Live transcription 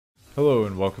Hello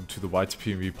and welcome to the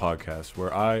YTPMV Podcast,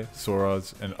 where I,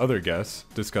 Soraz, and other guests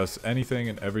discuss anything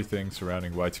and everything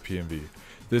surrounding YTPMV.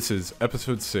 This is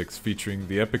episode 6 featuring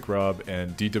the Epic Rob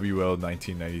and DWL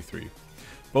 1993.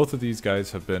 Both of these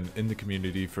guys have been in the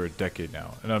community for a decade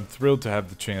now, and I'm thrilled to have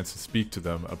the chance to speak to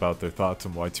them about their thoughts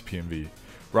on YTPMV.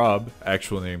 Rob,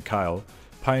 actual name Kyle,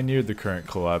 pioneered the current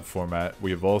collab format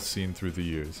we have all seen through the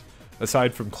years.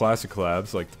 Aside from classic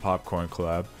collabs like the Popcorn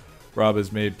collab, Rob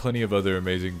has made plenty of other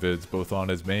amazing vids both on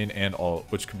his main and alt,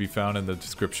 which can be found in the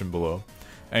description below.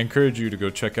 I encourage you to go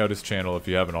check out his channel if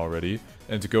you haven't already,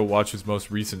 and to go watch his most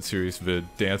recent serious vid,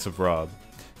 Dance of Rob.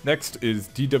 Next is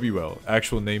DWL,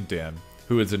 actual name Dan,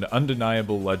 who is an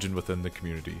undeniable legend within the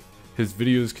community. His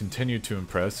videos continue to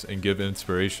impress and give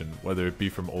inspiration, whether it be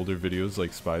from older videos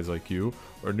like Spies Like You,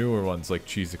 or newer ones like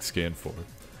Cheez Scan 4.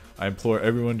 I implore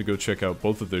everyone to go check out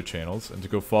both of their channels, and to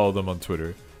go follow them on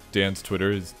Twitter. Dan's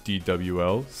Twitter is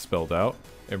DWL, spelled out,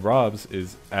 and Rob's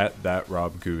is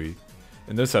 @thatrobgui.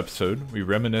 In this episode, we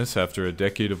reminisce after a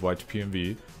decade of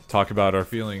YTPMV, talk about our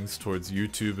feelings towards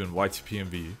YouTube and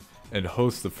YTPMV, and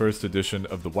host the first edition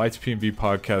of the YTPMV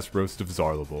Podcast Roast of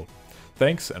Xarlable.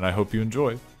 Thanks, and I hope you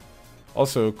enjoy.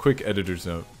 Also, quick editor's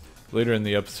note. Later in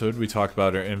the episode, we talk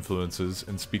about our influences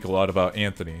and speak a lot about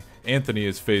Anthony. Anthony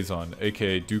is Faison,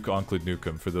 aka Duke Onkled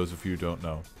Nukem, for those of you who don't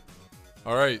know.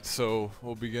 Alright, so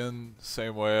we'll begin the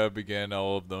same way I began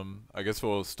all of them. I guess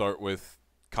we'll start with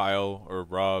Kyle or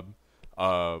Rob.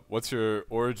 What's your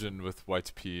origin with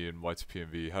YTP and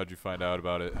YTPMV? How'd you find out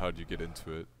about it? How'd you get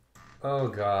into it? Oh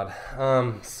god.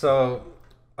 So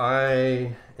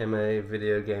I am a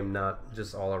video game nut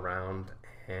just all around,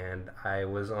 and I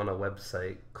was on a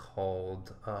website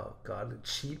called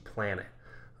Cheat Planet.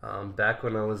 Back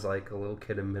when I was like a little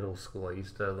kid in middle school, I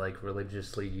used to like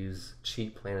religiously use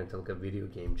Cheat Planet to look at video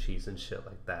game cheats and shit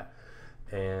like that.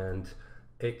 And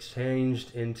it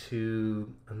changed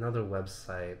into another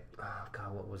website. Oh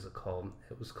god, what was it called?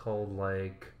 It was called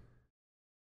like,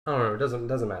 I don't know. It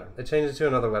doesn't matter. It changed to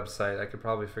another website. I could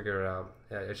probably figure it out.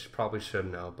 Yeah, probably should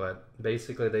know. But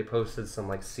basically, they posted some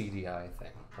like CDI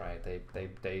thing, right?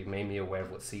 They made me aware of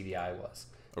what CDI was.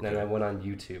 Okay. And then I went on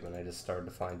YouTube and I just started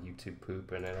to find YouTube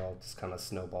poop, and it all just kind of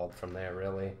snowballed from there.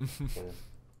 Really,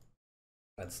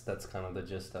 that's kind of the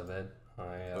gist of it.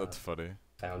 That's funny.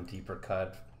 Found Deeper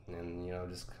Cut, and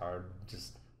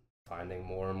just finding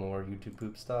more and more YouTube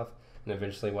poop stuff, and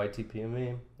eventually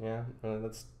YTPMV. Yeah, really, I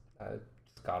just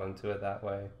got into it that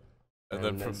way. And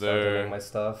then from there, my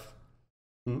stuff.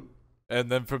 And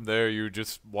then from there, you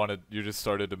just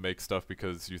started to make stuff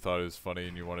because you thought it was funny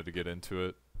and you wanted to get into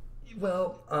it.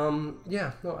 Well, I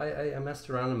messed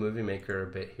around in Movie Maker a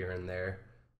bit here and there,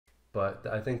 but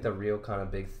I think the real kind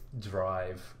of big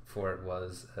drive for it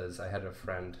was as I had a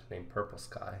friend named Purple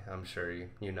Sky, I'm sure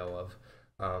you know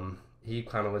of. He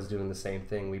kind of was doing the same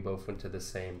thing. We both went to the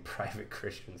same private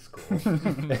Christian school,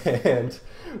 and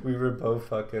we were both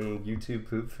fucking YouTube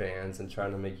poop fans and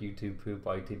trying to make YouTube poop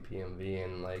YTPMV,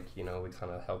 and we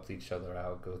kind of helped each other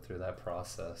out, go through that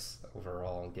process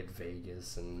overall, and get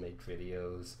Vegas and make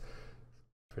videos.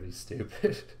 Pretty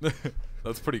stupid.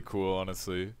 That's pretty cool,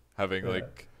 honestly. Having an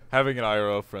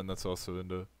IRL friend that's also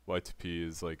into YTP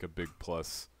is like a big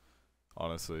plus,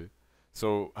 honestly.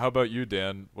 So how about you,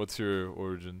 Dan? What's your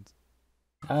origins?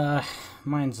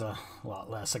 Mine's a lot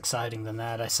less exciting than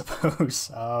that, I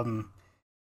suppose.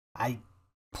 I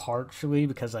partially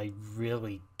because I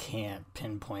really can't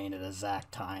pinpoint an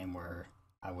exact time where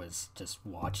I was just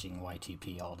watching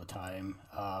YTP all the time.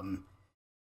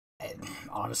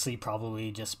 Honestly,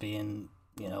 probably just being,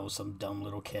 some dumb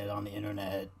little kid on the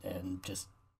internet and just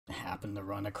happened to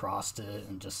run across it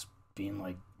and just being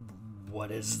like,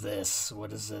 what is this?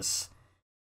 What is this?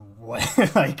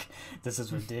 What, like, this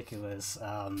is ridiculous.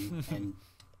 And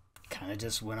kind of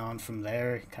just went on from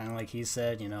there. Kind of like he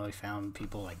said, he found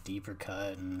people like Deeper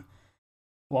Cut and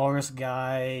Walrus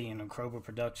Guy, Kroger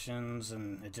Productions,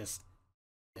 and it just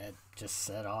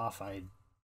set off. I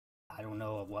don't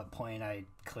know at what point I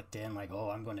clicked in, like, oh,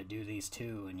 I'm going to do these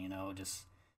too, and, just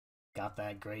got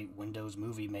that great Windows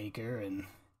Movie Maker, and...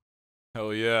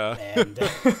 Hell yeah. And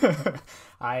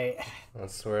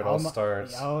That's where it all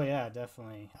starts. Oh, yeah,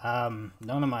 definitely.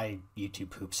 None of my YouTube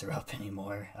poops are up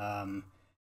anymore.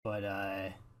 But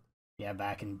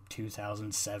back in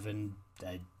 2007,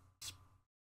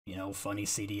 funny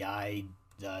CDI,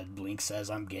 Blink says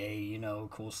I'm gay,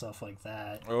 cool stuff like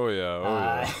that. Oh,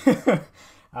 yeah,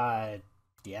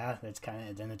 yeah, that's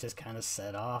then it just kind of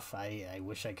set off. I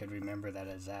wish I could remember that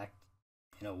exact,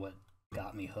 what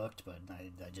got me hooked, but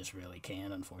I just really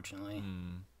can't, unfortunately.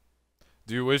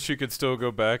 Do you wish you could still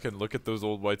go back and look at those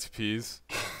old YTPs?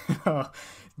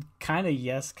 Kind of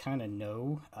yes, kind of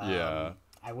no. Yeah.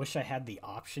 I wish I had the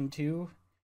option to.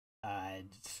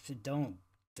 Don't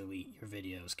delete your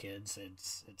videos, kids.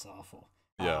 It's awful.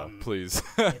 Yeah, please.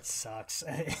 It sucks.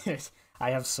 I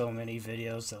have so many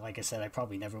videos that, like I said, I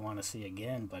probably never want to see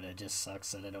again, but it just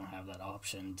sucks that I don't have that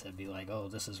option to be like, oh,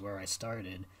 this is where I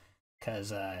started.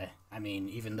 Because, I mean,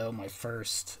 even though my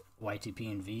first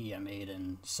YTPMV I made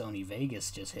in Sony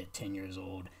Vegas just hit 10 years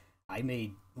old, I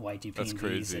made YTPMVs. That's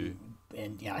crazy.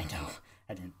 And yeah, I know.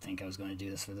 I didn't think I was going to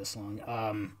do this for this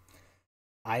long.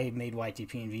 I made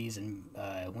YTPMVs in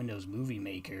Windows Movie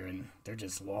Maker, and they're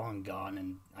just long gone,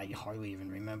 and I hardly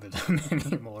even remember them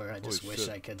anymore. I just wish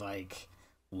I could, like,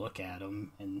 look at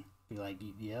them and be like,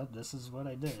 yeah, this is what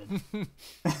I did.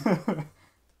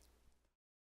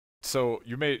 So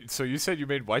you said you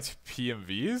made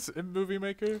YTPMVs in Movie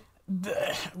Maker?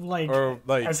 Like, or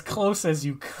like as close as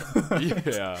you could.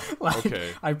 Yeah. Like,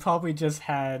 okay. I probably just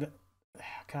had,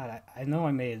 God, I know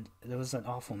I made, there was an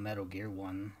awful Metal Gear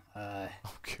one. Oh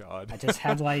God. I just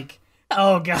had like,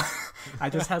 oh God, I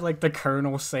just had like the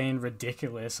Colonel saying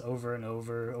ridiculous over and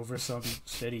over some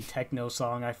shitty techno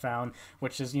song I found,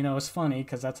 which is, you know, it's funny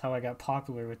because that's how I got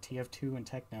popular with TF2 and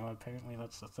techno. Apparently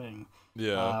that's the thing.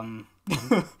 Yeah.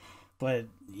 But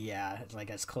yeah, like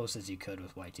as close as you could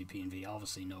with Y2P&V.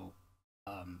 Obviously no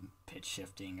pitch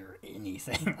shifting or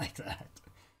anything like that.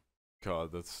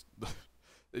 God, that's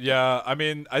yeah. I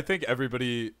mean, I think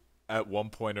everybody at one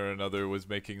point or another was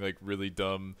making like really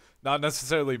dumb, not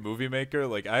necessarily Movie Maker.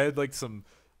 Like I had some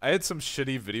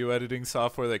shitty video editing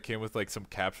software that came with like some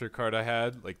capture card I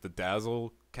had, like the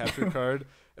Dazzle capture card,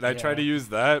 and I tried to use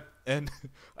that, and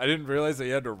I didn't realize that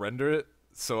you had to render it.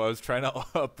 So I was trying to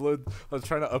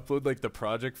upload like the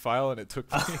project file, and it took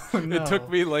me it took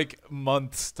me like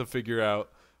months to figure out.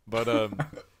 But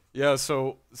yeah.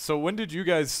 So when did you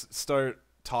guys start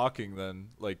talking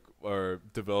then? Like, or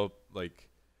develop like?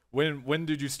 When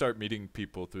did you start meeting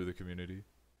people through the community?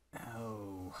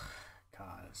 Oh,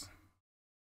 God.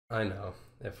 I know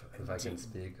if I can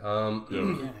speak.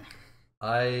 Yeah.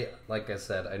 Like I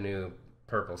said, I knew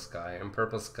Purple Sky, and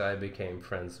Purple Sky became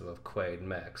friends with Quaid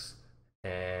Mex,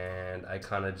 and I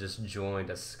kind of just joined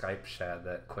a Skype chat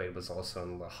that Quaid was also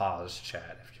in the Haas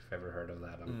chat. If you've ever heard of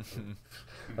that,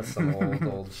 that's some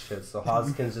old shit. So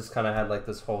Hoskins just kind of had like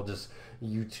this whole just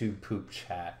YouTube poop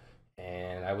chat.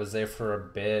 And I was there for a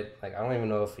bit, like I don't even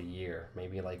know if a year,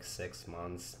 maybe like 6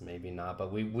 months, maybe not.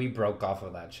 But we broke off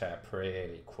of that chat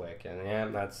pretty quick, and yeah,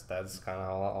 that's kind of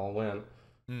how it all went.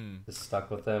 Just stuck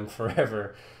with them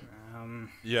forever.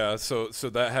 Yeah, so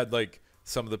that had like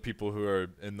some of the people who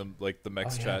are in the like the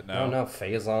Mex chat now. No,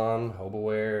 Phazon,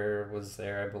 Hobaware was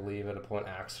there, I believe, at a point.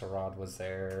 Axelrod was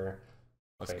there.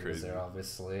 That's Quaid crazy. was there,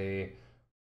 obviously.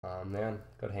 Man,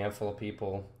 good handful of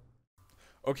people.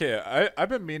 Okay, I've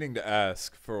been meaning to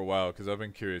ask for a while because I've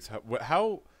been curious.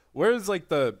 Where is like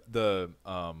the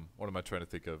what am I trying to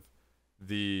think of?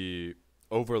 The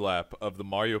overlap of the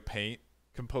Mario Paint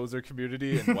composer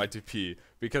community and Y2P,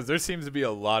 because there seems to be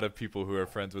a lot of people who are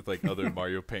friends with like other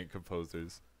Mario Paint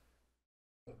composers.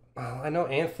 I know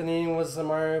Anthony was a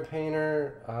Mario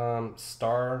painter.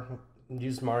 Star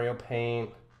used Mario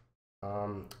Paint.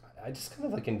 I just kind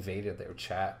of like invaded their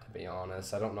chat, to be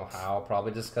honest. I don't know how.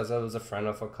 Probably just because I was a friend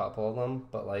of a couple of them.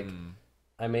 But like,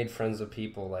 I made friends with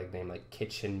people like named like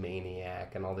Kitchen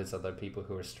Maniac and all these other people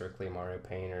who are strictly Mario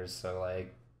painters. So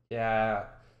like, yeah.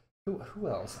 Who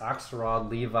else?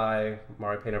 Axelrod, Levi,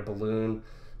 Mario Painter, Balloon,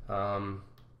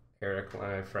 Eric, one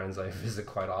of my friends I visit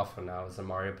quite often now, is a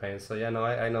Mario Painter. So yeah, no,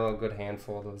 I know a good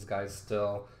handful of those guys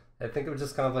still. I think it was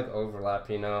just kind of like overlap,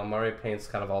 you know. Mario Paint's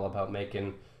kind of all about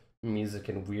making music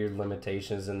and weird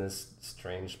limitations in this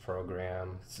strange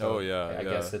program. So I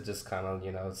guess it just kind of,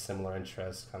 you know, similar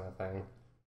interest kind of thing.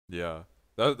 Yeah,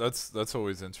 that's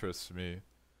always interests me.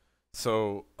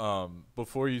 So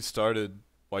before you started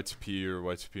Y2P or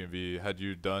Y2PMV, had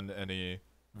you done any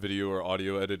video or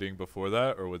audio editing before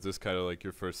that, or was this kind of like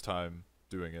your first time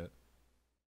doing it?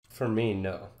 For me,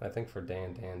 no. I think for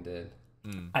Dan did.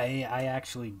 I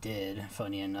actually did,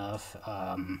 funny enough.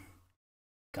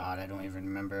 God, I don't even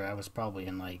remember. I was probably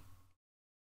in like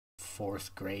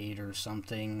 4th grade or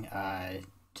something.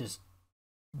 Just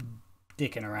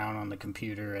dicking around on the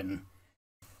computer, and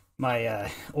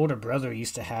my older brother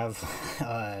used to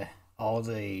have all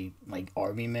the like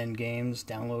Army Men games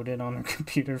downloaded on her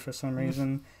computer for some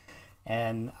reason,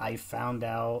 and I found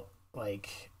out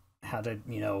like how to,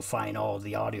 you know, find all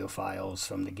the audio files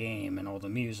from the game and all the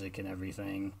music and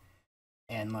everything,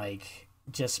 and like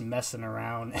just messing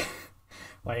around.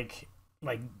 like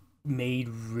made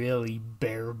really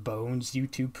bare bones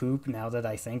YouTube poop now that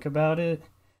I think about it.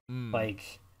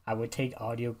 Like I would take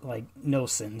audio, like, no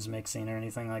sentence mixing or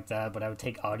anything like that, but I would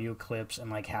take audio clips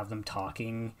and, like, have them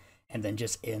talking and then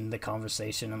just end the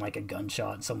conversation in, like, a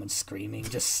gunshot and someone screaming,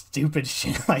 just stupid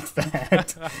shit like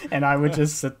that. And I would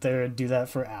just sit there and do that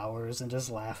for hours and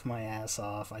just laugh my ass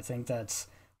off. I think that's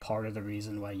part of the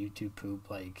reason why YouTube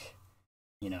Poop, like,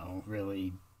 you know,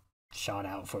 really shot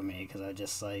out for me, because I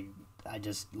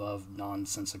just love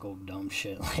nonsensical dumb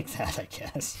shit like that, I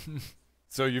guess.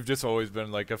 So you've just always been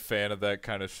like a fan of that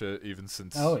kind of shit, even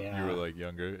since you were like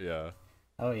younger. Yeah.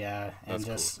 Oh yeah, and that's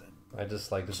just I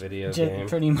just like the video game.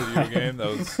 pretty much. Video game. That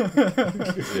was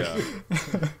yeah.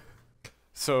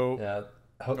 So Yeah.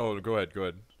 oh, go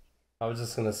ahead. I was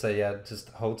just gonna say, yeah, just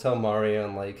Hotel Mario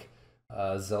and like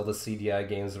Zelda CDI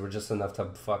games were just enough to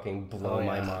fucking blow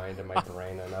my mind and my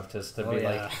brain enough just to be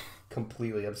like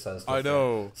completely obsessed with I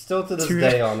know. it. Still to this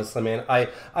day, honestly, man.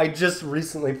 I just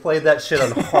recently played that shit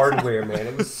on hardware, man.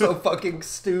 It was so fucking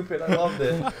stupid. I loved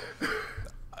it.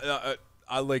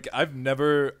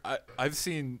 I've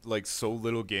seen like so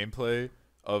little gameplay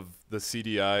of the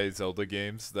CDI Zelda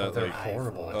games that they're like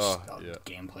horrible.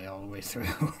 Gameplay all the way through.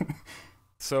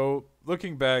 So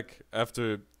looking back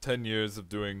after 10 years of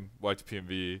doing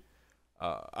YTPMV,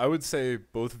 I would say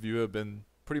both of you have been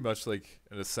pretty much like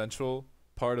an essential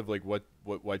part of like what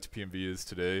YTPMV is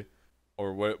today.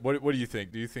 Or what do you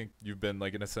think? Do you think you've been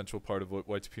like an essential part of what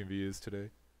YTPMV is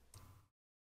today?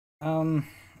 I'm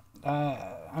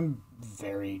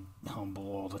very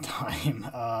humble all the time.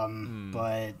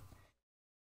 But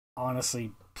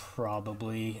honestly,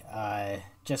 probably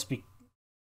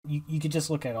you could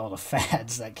just look at all the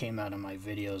fads that came out of my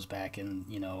videos back in,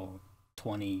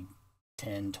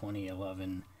 2010,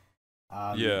 2011.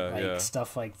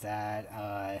 Stuff like that.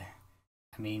 I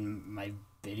mean, my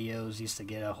videos used to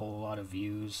get a whole lot of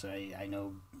views. I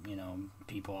know,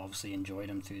 people obviously enjoyed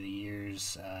them through the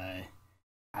years. I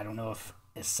don't know if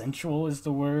essential is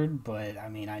the word, but I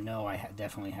mean, I know I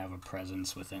definitely have a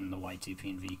presence within the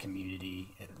Y2PNV community.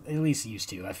 At least used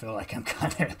to. I feel like I'm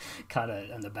kind of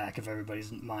in the back of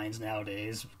everybody's minds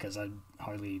nowadays because I'm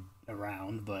hardly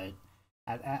around. But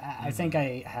I think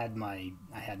I had my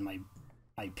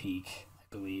peak, I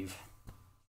believe.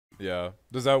 Yeah.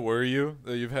 Does that worry you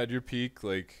that you've had your peak,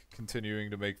 like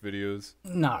continuing to make videos?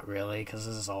 Not really, because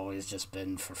this has always just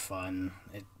been for fun.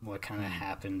 What kind of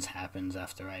happens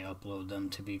after I upload them,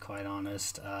 to be quite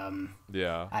honest.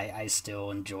 I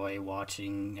still enjoy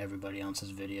watching everybody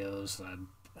else's videos.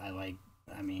 I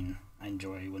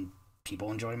enjoy when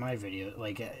people enjoy my video.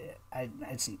 Like, it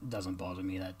doesn't bother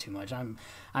me that too much. I'm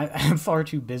far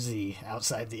too busy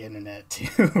outside the internet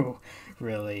to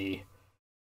really,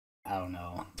 I don't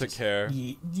know, to care.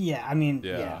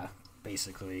 Yeah,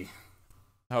 basically.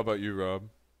 How about you, Rob?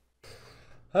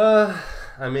 I'm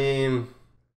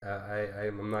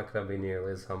not gonna be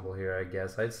nearly as humble here, I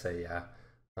guess. I'd say yeah.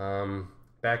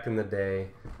 Back in the day,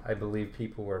 I believe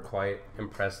people were quite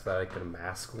impressed that I could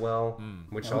mask well,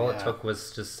 which it took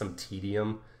was just some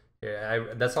tedium.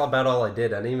 Yeah, that's about all I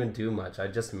did. I didn't even do much. I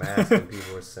just masked and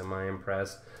people were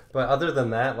semi-impressed. But other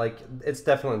than that, like, it's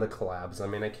definitely the collabs. I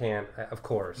mean, of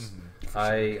course.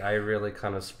 I really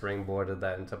kind of springboarded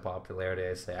that into popularity,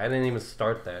 I say. I didn't even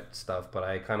start that stuff, but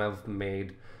I kind of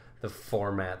made the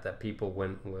format that people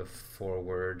went with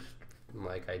forward.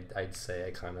 Like, I'd say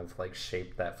I kind of, like,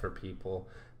 shaped that for people.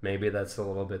 Maybe that's a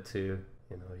little bit too,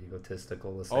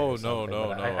 egotistical to say. Oh,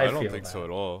 no. I don't think so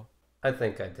at all. I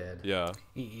think I did. Yeah.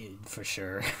 For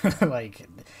sure. Like,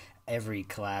 every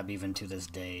collab, even to this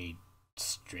day,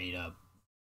 straight up,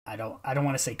 I don't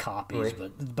want to say copies,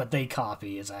 but they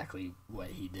copy exactly what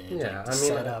he did. Yeah, like the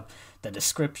setup, the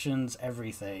descriptions,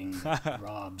 everything.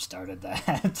 Rob started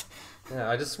that. Yeah,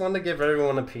 I just wanted to give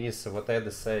everyone a piece of what they had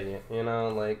to say.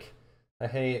 Like, I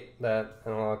hate that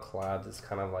in a lot of collabs, it's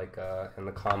kind of like, in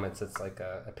the comments, it's like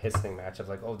a pissing match of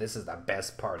like, oh, this is the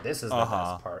best part, this is the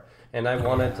best part. And I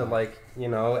wanted to, like,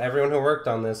 everyone who worked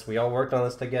on this, we all worked on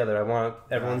this together. I want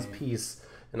everyone's piece,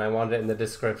 and I wanted it in the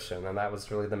description. And that was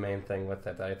really the main thing with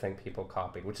it that I think people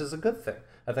copied, which is a good thing.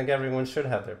 I think everyone should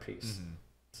have their piece.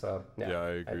 So, yeah, I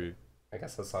agree. I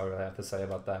guess that's all I really have to say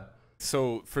about that.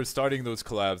 So, for starting those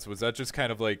collabs, was that just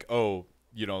kind of like, oh,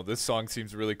 this song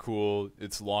seems really cool,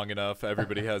 it's long enough,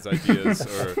 everybody has ideas,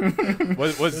 or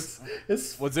was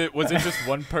it just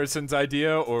one person's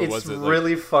idea, or was it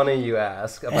really funny you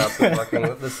ask about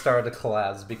the start of the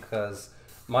collabs, because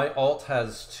my alt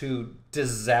has two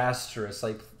disastrous,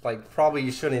 like probably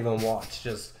you shouldn't even watch,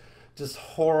 just Just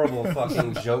horrible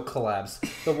fucking joke collabs.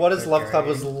 The What Is Love Club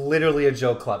was literally a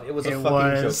joke club. It was a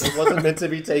fucking joke. It wasn't meant to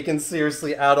be taken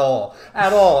seriously at all.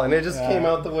 At all. And it just came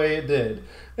out the way it did.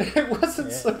 It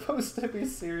wasn't supposed to be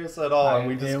serious at all. And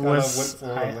we just kind of went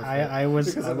forward with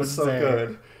it. Because it was so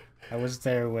good. I was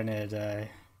there when it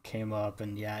came up,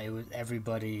 and yeah, it was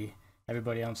everybody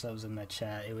else that was in that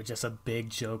chat. It was just a big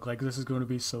joke, like, this is going to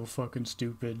be so fucking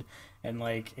stupid, and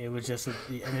like it was just,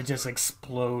 and it just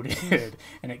exploded,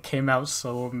 and it came out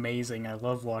so amazing. I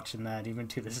love watching that even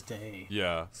to this day.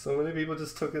 Yeah. So many people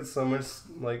just took it so much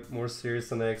like more serious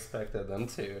than I expected them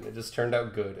to, and it just turned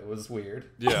out good. It was weird.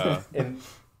 Yeah. And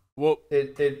well,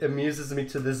 it amuses me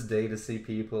to this day to see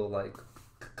people like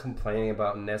complaining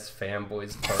about Ness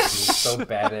Fanboy's part being so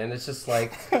bad, and it's just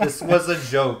like, this was a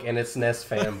joke and it's Ness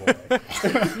Fanboy.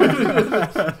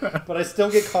 But I still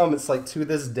get comments like to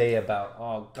this day about,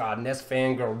 oh god, Ness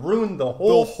Fangirl ruined the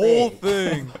whole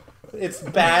thing. It's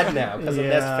bad now because of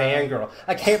Ness Fangirl.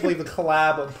 I can't believe the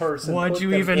collab person. Why'd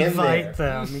you even invite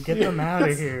them? Get them out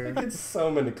of here. It's so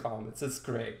many comments. It's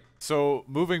great. So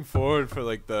moving forward for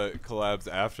like the collabs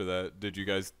after that, did you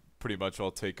guys pretty much all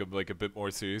take them like a bit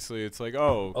more seriously? It's like,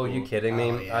 oh, cool. You kidding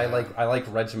me? Oh, yeah. I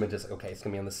like Regiment. Just okay, it's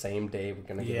gonna be on the same day. We're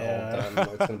gonna get it all done.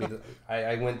 It's gonna be.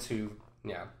 I went to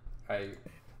I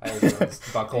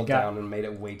buckled down and made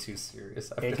it way too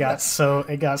serious. It got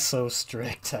so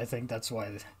strict. I think that's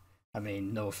why. I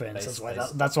mean, no offense.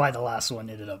 That's why the last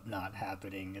one ended up not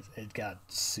happening. It got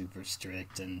super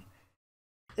strict, and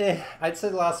I'd say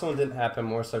the last one didn't happen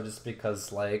more so just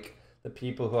because like the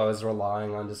people who I was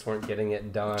relying on just weren't getting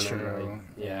it done. True.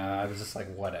 And I was just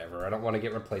like, whatever. I don't want to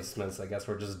get replacements. I guess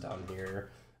we're just done here.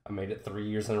 I made it 3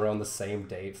 years in a row on the same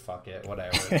date. Fuck it.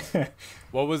 Whatever.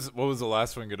 What was the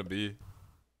last one gonna be?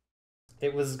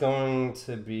 It was going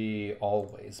to be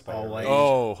Always.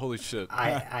 Oh, holy shit.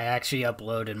 I actually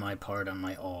uploaded my part on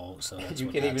my all, so you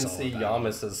can even see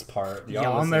Yamas's part.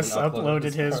 Yamas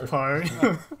uploaded his part.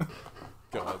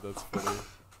 God, that's funny.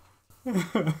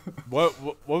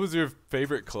 What was your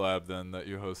favorite collab then that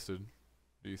you hosted,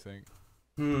 do you think?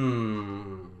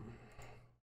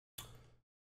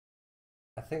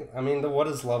 I mean the What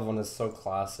Is Love one is so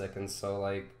classic and so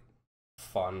like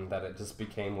fun that it just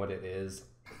became what it is.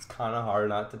 It's kind of hard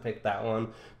not to pick that one,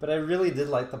 but I really did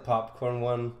like the popcorn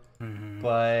one.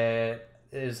 But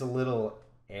there's a little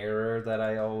error that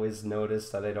I always notice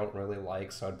that I don't really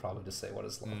like, so I'd probably just say What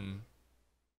Is Love.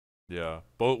 Yeah,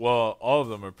 well, all of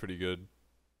them are pretty good.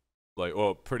 Like,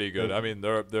 well, pretty good. I mean,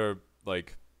 they're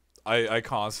like, I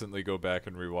constantly go back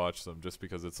and rewatch them just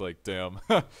because it's like, damn,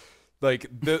 like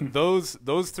those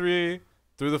three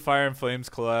Through the Fire and Flames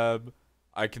collab,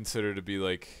 I consider to be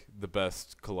like the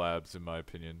best collabs in my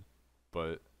opinion,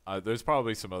 but there's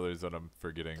probably some others that I'm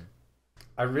forgetting.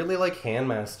 I really like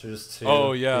Handmasters too.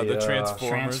 Oh yeah, the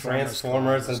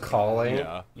Transformers and Calling.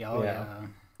 Yeah.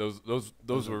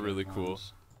 Those were really cool.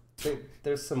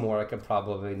 There's some more I could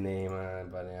probably name,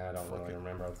 but I don't really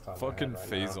remember off the top of my head right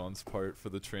now. Phazon's part for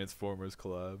the Transformers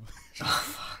collab. Oh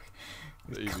fuck,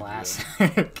 it's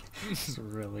classic. It's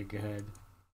really good.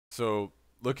 So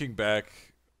looking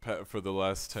back for the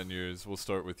last 10 years, we'll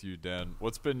start with you, Dan.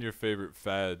 What's been your favorite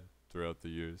fad throughout the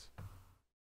years?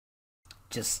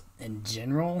 Just in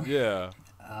general? Yeah.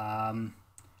 I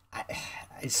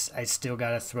still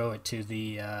gotta throw it to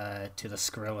the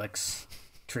Skrillex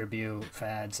tribute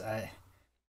fads.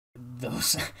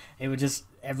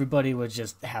 Everybody was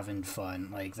just having fun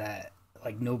like that.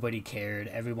 Like nobody cared.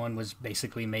 Everyone was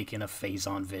basically making a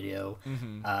Phazon video.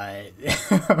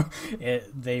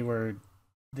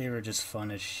 They were just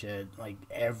fun as shit. Like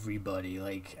everybody,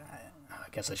 like I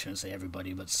guess I shouldn't say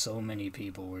everybody, but so many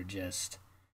people were just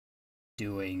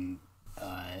doing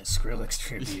Skrillex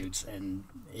tributes, and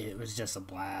it was just a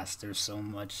blast. There's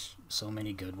so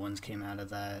many good ones came out of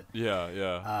that.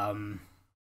 Yeah.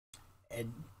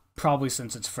 And probably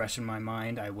since it's fresh in my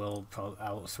mind,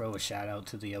 I'll throw a shout out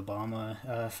to the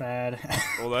Obama fad.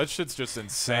 Well, that shit's just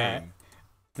insane.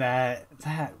 That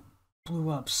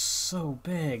blew up so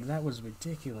big. That was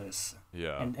ridiculous.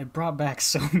 Yeah. And it brought back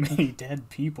so many dead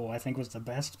people, I think was the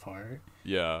best part.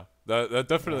 Yeah. That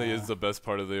definitely is the best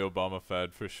part of the Obama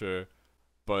fad for sure.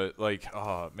 But like,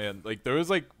 oh man, like there was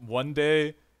like one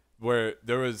day where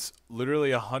there was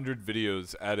literally 100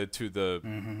 videos added to the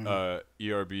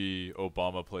ERB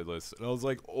Obama playlist. And I was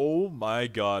like, oh my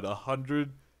god,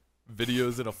 100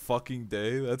 videos in a fucking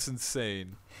day? That's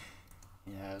insane.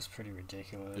 Yeah, it was pretty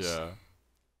ridiculous. Yeah.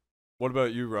 What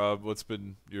about you, Rob? What's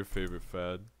been your favorite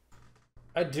fad?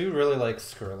 I do really like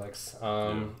Skrillex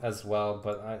as well,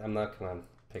 but I'm not going to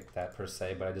pick that per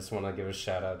se, but I just want to give a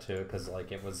shout out to it because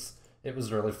like it was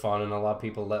really fun and a lot of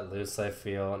people let loose, I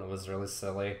feel, and it was really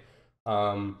silly.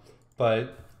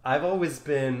 But I've always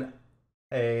been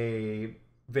a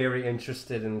very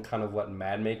interested in kind of what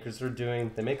Mad Makers are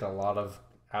doing. They make a lot of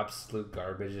absolute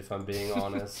garbage, if I'm being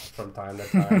honest, from time to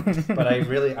time. But I'm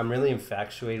really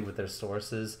infatuated with their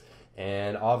sources.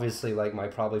 And obviously, like, my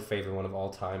probably favorite one of all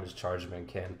time is Chargeman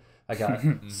Kin. I got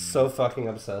so fucking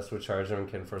obsessed with Chargeman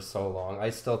Kin for so long. I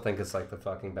still think it's like the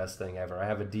fucking best thing ever. I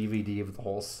have a DVD of the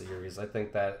whole series. I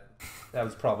think that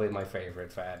was probably my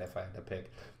favorite fad if I had to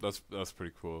pick. That's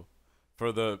pretty cool.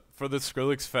 For the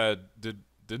Skrillex fad,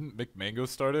 didn't Mick Mango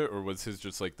start it, or was his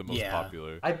just like the most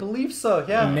popular? I believe so.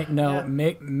 Yeah.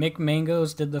 Mick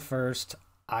Mango's did the first.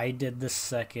 I did the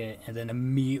second, and then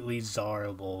immediately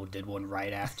Xarlable did one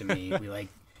right after me. We like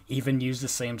even used the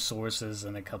same sources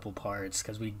in a couple parts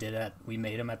because we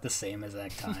made them at the same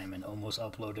exact time and almost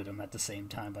uploaded them at the same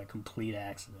time by complete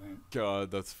accident. God,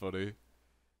 that's funny.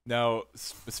 Now,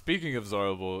 speaking of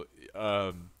Xarlable,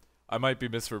 I might be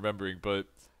misremembering, but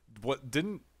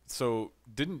didn't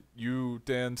you,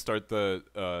 Dan, start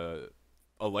the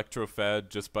electro fad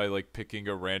just by like picking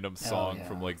a random song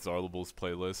from like Xarlable's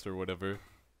playlist or whatever?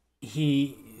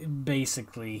 He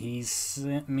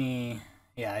sent me,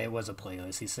 it was a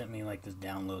playlist. He sent me like this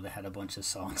download that had a bunch of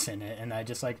songs in it, and I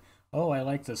just like, oh, I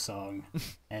like this song,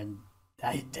 and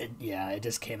I did, it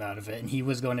just came out of it, and he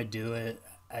was going to do it,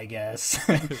 I guess,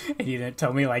 and he didn't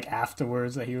tell me like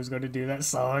afterwards that he was going to do that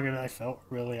song, and I felt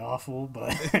really awful,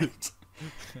 but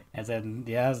and then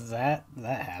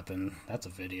that happened. That's a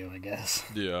video, I guess.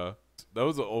 Yeah. That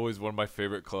was always one of my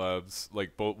favorite collabs,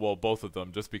 like both of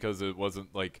them, just because it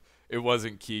wasn't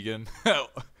Keegan,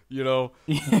 you know.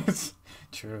 Yes,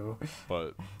 true.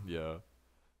 But yeah,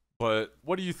 but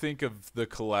what do you think of the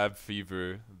collab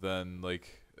fever then?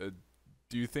 Like,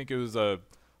 do you think it was a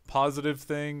positive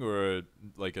thing or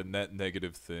a net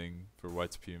negative thing for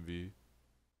YTPMV?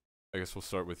 I guess we'll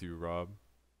start with you, Rob.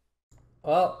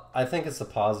 Well, I think it's a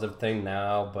positive thing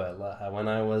now, but when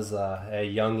I was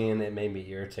a youngin', it made me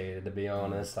irritated. To be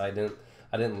honest, I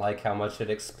didn't like how much it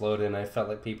exploded, and I felt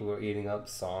like people were eating up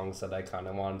songs that I kind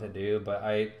of wanted to do. But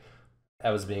I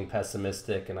was being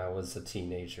pessimistic, and I was a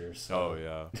teenager. So. Oh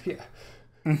yeah,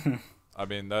 yeah. I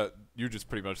mean that you just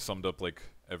pretty much summed up like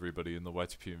everybody in the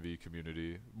YTPMV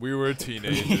community. We were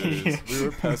teenagers. We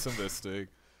were pessimistic.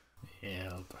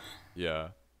 Yep. Yeah.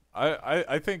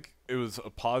 I think it was a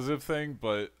positive thing,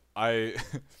 but I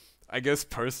guess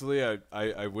personally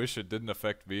I wish it didn't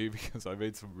affect me because I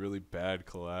made some really bad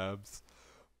collabs.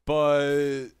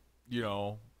 But, you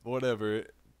know, whatever.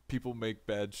 People make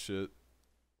bad shit.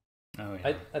 Oh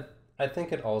yeah. I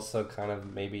think it also kind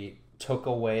of maybe took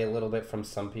away a little bit from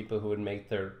some people who would make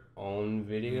their own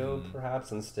video,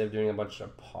 perhaps, instead of doing a bunch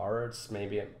of parts.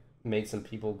 Maybe it made some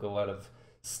people go out of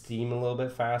steam a little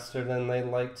bit faster than they'd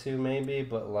like to, maybe,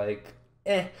 but like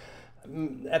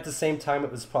at the same time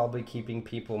it was probably keeping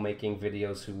people making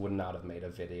videos who would not have made a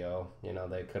video. You know,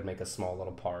 they could make a small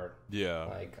little part. Yeah,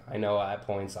 like I know at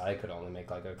points I could only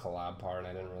make like a collab part and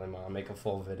I didn't really want to make a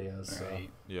full video, so right.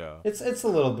 Yeah, it's a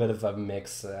little bit of a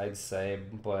mix, I'd say,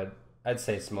 but I'd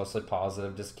say it's mostly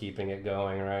positive, just keeping it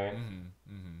going, right?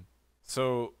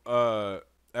 So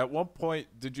at one point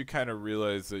did you kind of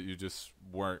realize that you just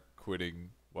weren't quitting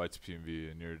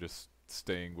YTPMV and you're just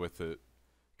staying with it?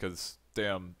 Because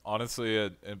damn, honestly,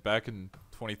 and back in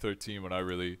 2013 when I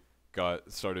really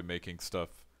started making stuff,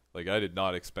 like I did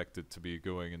not expect it to be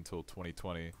going until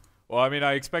 2020. Well, I mean,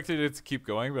 I expected it to keep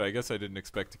going, but I guess I didn't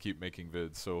expect to keep making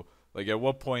vids. So like at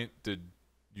what point did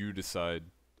you decide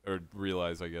or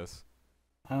realize, I guess?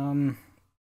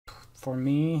 For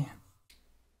me,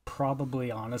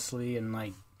 probably honestly in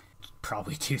like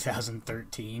probably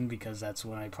 2013, because that's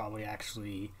when I probably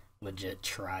actually legit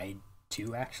tried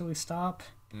to actually stop.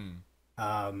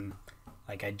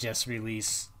 Like I just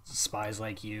released Spies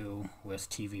Like You with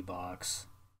TV Box,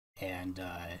 and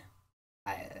I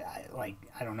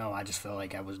don't know, I just felt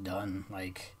like I was done.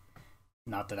 Like,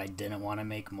 not that I didn't want to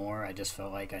make more, I just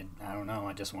felt like I don't know,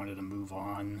 I just wanted to move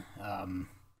on.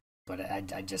 But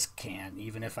I just can't,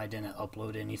 even if I didn't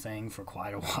upload anything for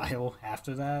quite a while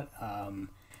after that.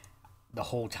 The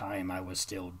whole time I was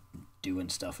still doing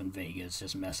stuff in Vegas,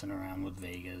 just messing around with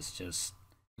Vegas, just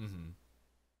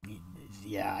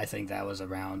yeah, I think that was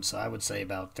around, so I would say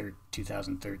about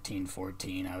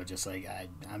 2013-14, I was just like,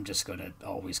 I'm just gonna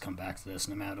always come back to this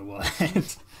no matter what.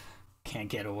 Can't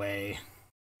get away.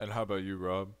 And how about you,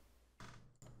 Rob?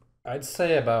 I'd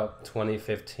say about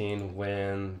 2015,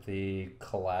 when the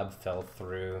collab fell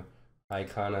through, I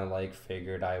kind of like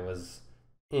figured I was,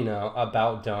 you know,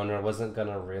 about done, or wasn't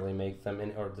gonna really make them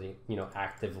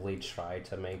actively try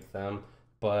to make them.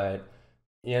 But,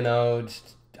 you know,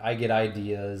 I get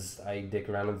ideas, I dick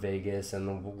around in Vegas,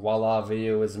 and voila,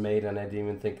 video was made, and I didn't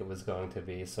even think it was going to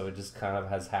be. So it just kind of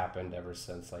has happened ever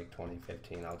since like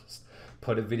 2015. I'll just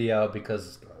put a video out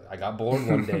because I got bored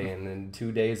one day, and in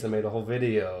 2 days I made a whole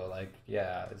video. Like,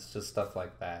 yeah, it's just stuff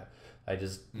like that. I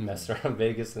just messed around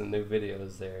Vegas and new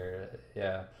videos there.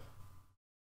 Yeah.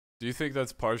 Do you think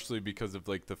that's partially because of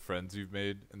like the friends you've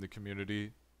made in the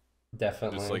community?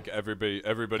 Definitely. Just like everybody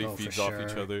feeds off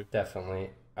each other.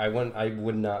 Definitely. I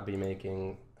would not be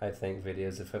making, I think,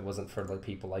 videos if it wasn't for like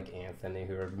people like Anthony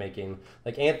who are making,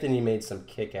 like Anthony made some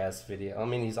kick-ass video. I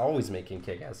mean, he's always making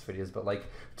kick-ass videos, but like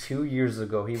 2 years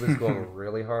ago he was going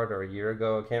really hard, or a year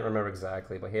ago, I can't remember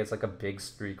exactly, but he has like a big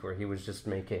streak where he was just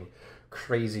making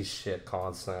crazy shit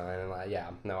constantly. And like,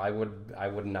 yeah, no, I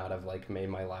would not have like made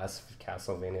my last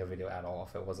Castlevania video at all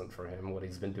if it wasn't for him, what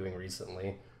he's been doing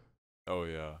recently. Oh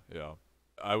yeah.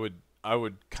 I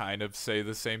would kind of say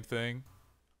the same thing.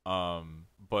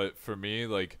 But for me,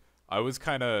 like it was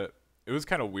kind of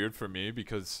weird for me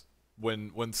because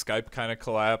when Skype kind of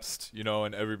collapsed, you know,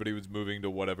 and everybody was moving to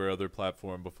whatever other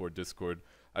platform before Discord,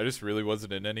 I just really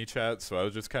wasn't in any chat, so I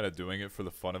was just kind of doing it for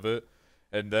the fun of it.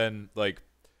 And then like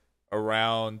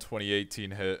around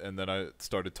 2018 hit, and then I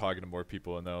started talking to more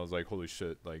people, and then I was like, holy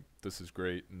shit, like this is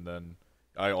great. And then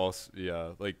I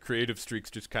also, like creative streaks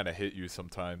just kind of hit you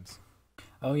sometimes.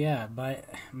 Oh yeah,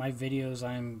 my videos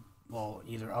I'm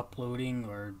either uploading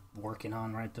or working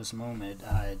on right this moment.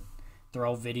 They're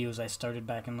all videos I started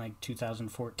back in like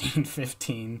 2014,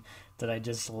 15 that I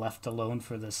just left alone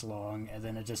for this long, and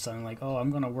then it just suddenly like, oh, I'm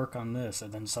gonna work on this,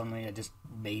 and then suddenly I just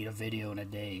made a video in a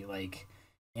day. Like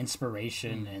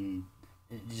inspiration, and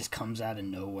it just comes out of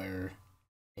nowhere.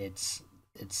 It's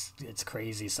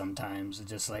crazy sometimes. It's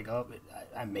just like, oh,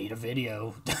 I made a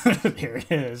video. Here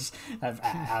it is.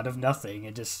 Out of nothing.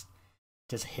 It just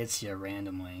hits you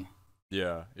randomly.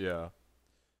 Yeah.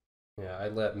 Yeah, I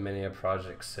let many a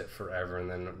project sit forever and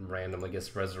then randomly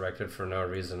gets resurrected for no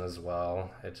reason as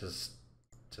well. It just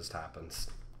happens.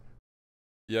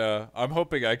 Yeah, I'm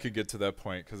hoping I could get to that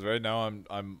point because right now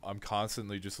I'm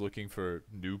constantly just looking for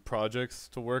new projects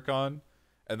to work on,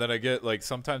 and then I get like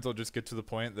sometimes I'll just get to the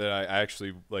point that I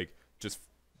actually like just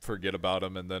forget about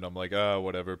them, and then I'm like,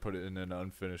 whatever, put it in an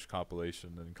unfinished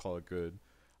compilation and call it good.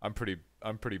 I'm pretty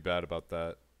bad about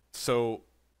that. So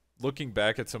looking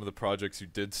back at some of the projects you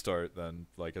did start then,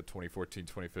 like at 2014,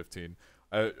 2015,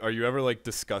 are you ever like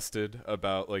disgusted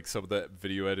about like some of the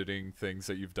video editing things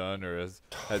that you've done, or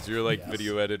has your like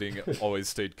video editing always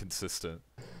stayed consistent?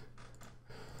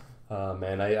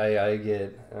 Man, I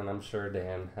get, and I'm sure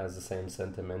Dan has the same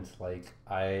sentiment. Like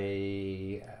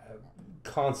I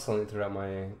constantly throughout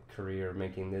my career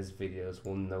making these videos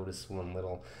will notice one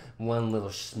little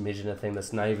smidgen of thing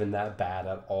that's not even that bad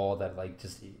at all that like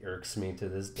just irks me to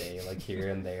this day, like here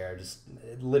and there, just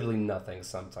literally nothing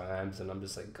sometimes, and I'm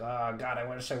just like, oh god, I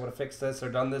wish I would have fixed this or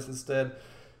done this instead.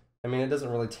 I mean, it doesn't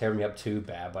really tear me up too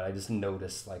bad, but I just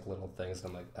notice like little things and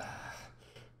I'm like,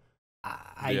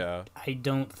 I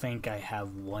don't think I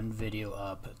have one video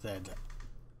up that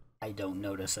I don't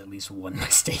notice at least one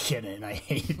mistake in it, and I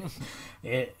hate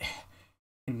it.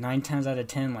 9 times out of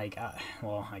 10, like,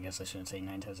 I guess I shouldn't say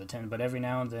 9 times out of 10, but every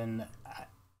now and then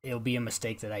it'll be a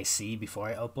mistake that I see before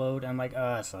I upload. I'm like,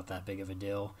 it's not that big of a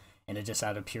deal, and it's just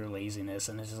out of pure laziness,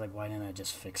 and it's just like, why didn't I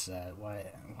just fix that? Why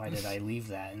did I leave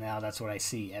that? And now that's what I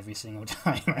see every single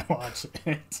time I watch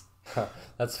it.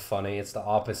 That's funny. It's the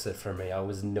opposite for me. I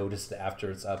always notice it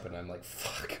after it's up, and I'm like,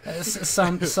 "Fuck."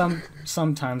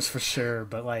 Sometimes for sure,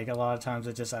 but like a lot of times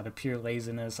it's just out of pure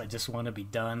laziness. I just want to be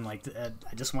done. Like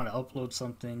I just want to upload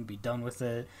something, be done with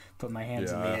it, put my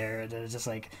hands in the air, and it's just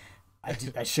like I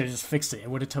should have just fixed it. It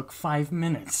would have took 5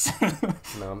 minutes.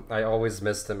 No, I always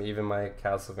miss them. Even my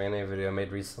Castlevania video I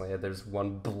made recently, there's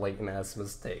one blatant ass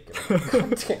mistake.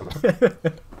 God damn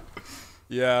it.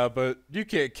 Yeah, but you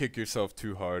can't kick yourself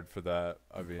too hard for that.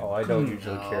 I mean, I don't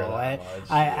usually care that much.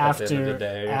 After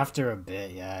a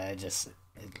bit,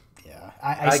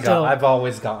 I've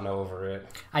always gotten over it.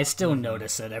 I still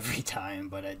notice it every time,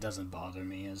 but it doesn't bother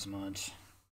me as much.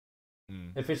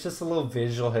 If it's just a little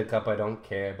visual hiccup, I don't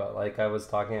care. But like I was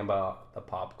talking about the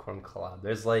popcorn collab,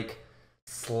 there's like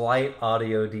slight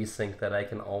audio desync that I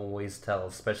can always tell,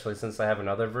 especially since I have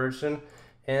another version,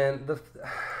 and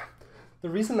the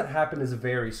reason that happened is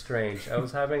very strange. I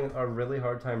was having a really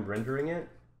hard time rendering it,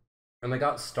 and I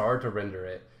got Star to render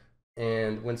it.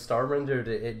 And when Star rendered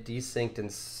it, it desynced in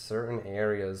certain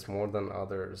areas more than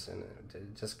others, and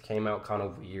it just came out kind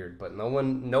of weird. But no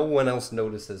one else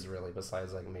notices really,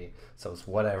 besides like me. So it's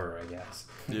whatever, I guess.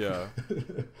 Yeah,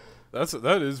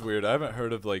 that is weird. I haven't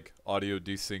heard of like audio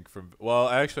desync from. Well,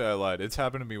 actually, I lied. It's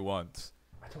happened to me once.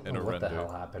 don't in know a what render. the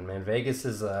hell happened, man. Vegas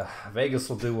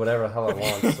will do whatever the hell it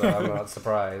wants, so I'm not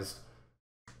surprised.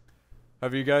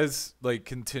 Have you guys like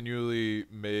continually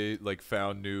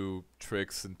found new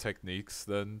tricks and techniques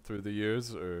then through the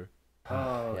years, or?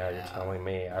 Oh, yeah, you're telling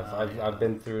me. yeah. I've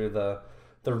been through the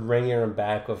ringer and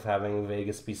back of having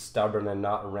Vegas be stubborn and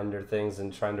not render things,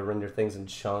 and trying to render things in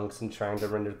chunks, and trying to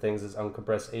render things as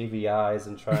uncompressed AVIs,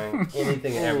 and trying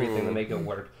anything and everything to make it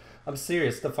work. I'm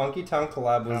serious. The Funky Town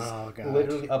collab was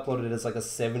literally uploaded as like a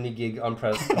 70 gig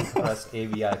uncompressed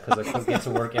AVI because I couldn't get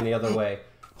to work any other way.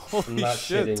 I'm not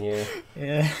shitting you.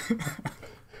 Yeah.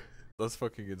 That's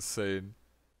fucking insane.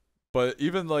 But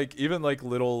even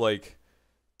little like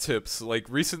tips, like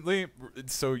recently,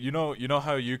 so you know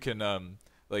how you can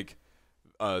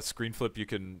screen flip, you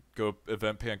can go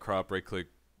event pan crop, right click,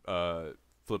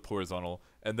 flip horizontal,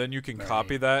 and then you can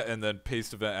copy that and then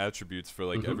paste event attributes for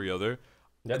like every other.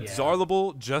 Yep. Yeah.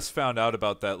 Xarlable just found out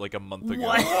about that like a month ago.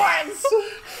 What? I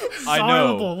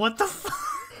know. Xarlable, what the fuck?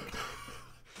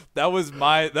 That was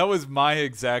my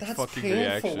exact That's fucking painful.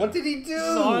 reaction. What did he do?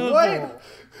 Xarlable. What?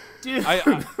 Dude.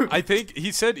 I think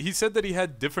he said that he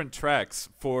had different tracks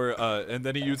for and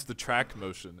then he used the track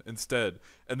motion instead,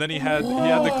 and then he had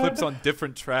the clips on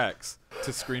different tracks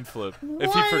to screen flip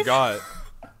if he forgot.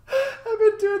 I've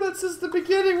been doing that since the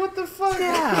beginning. What the fuck?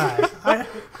 Yeah.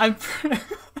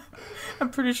 I'm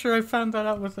pretty sure I found that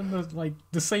out within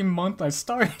the same month I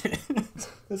started.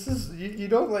 This is you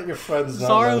don't let your friends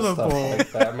know stuff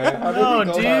like that, man. How did we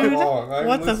go that dude. wrong? I'm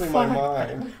What the losing my fuck?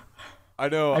 mind. I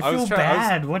know. I feel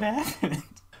bad. What happened?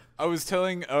 I was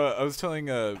telling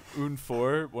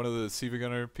Un4, one of the CV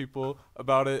Gunner people,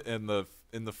 about it in the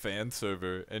fan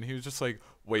server, and he was just like,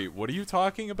 "Wait, what are you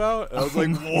talking about?" And I was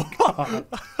like, "What?"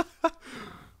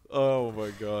 Oh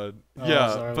my god. Yeah,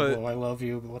 Xarlable, but I love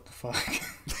you, but what the fuck?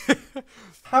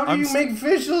 How do you make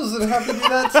visuals and have to do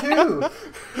that too?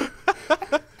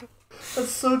 That's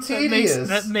so tedious.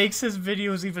 That makes his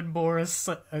videos even more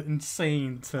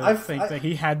insane to think that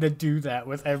he had to do that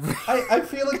with every... I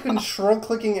feel like control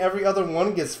clicking every other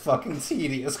one gets fucking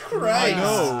tedious. Christ. I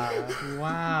know.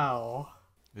 Wow.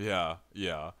 Yeah.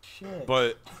 Shit.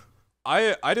 But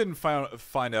I didn't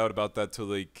find out about that till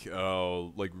like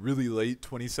really late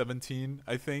 2017,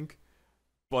 I think.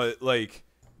 But like,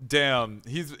 damn,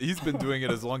 he's been doing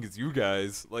it as long as you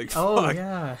guys. Like, oh fuck.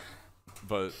 yeah.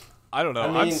 But I don't know.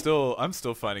 I mean, I'm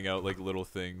still finding out like little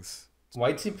things.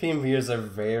 YTPMVers are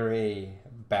very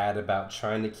bad about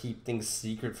trying to keep things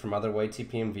secret from other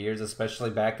YTPMVers,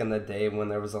 especially back in the day when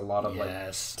there was a lot of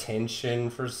like tension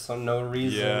for no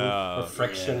reason, or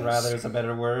friction rather is a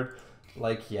better word.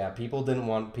 Like, yeah, people didn't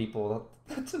want people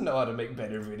to know how to make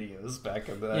better videos back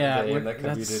in that day in that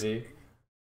community.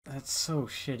 That's so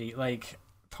shitty. Like,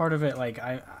 part of it, like,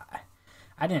 I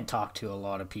didn't talk to a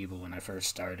lot of people when I first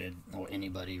started, or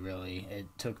anybody really. It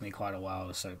took me quite a while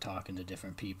to start talking to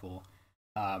different people.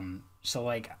 So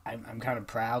like, I'm kind of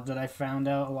proud that I found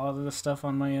out a lot of the stuff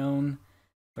on my own,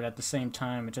 but at the same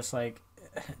time, it's just like,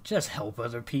 just help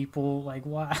other people. Like,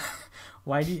 why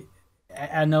do you...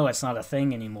 I know it's not a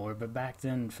thing anymore, but back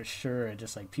then, for sure, it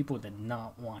just like, people did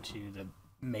not want you to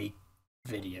make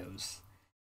videos.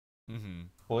 Mm-hmm.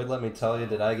 Boy, let me tell you,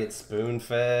 did I get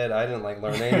spoon-fed? I didn't like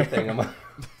learn anything on my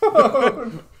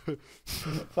own.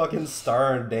 Fucking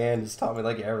Star and Dan just taught me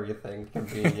like everything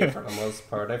convenient for the most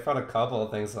part. I found a couple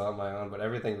of things on my own, but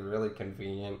everything really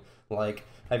convenient. Like,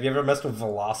 have you ever messed with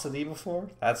velocity before?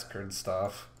 That's good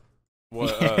stuff.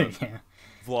 What? Yeah.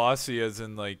 Velocity, as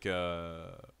in like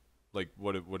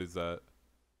what is that?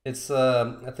 It's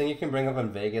a thing you can bring up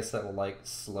in Vegas that will like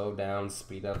slow down,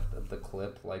 speed up the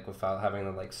clip, like without having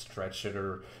to like stretch it,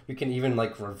 or you can even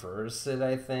like reverse it,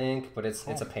 I think. But it's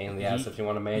a pain in the ass if you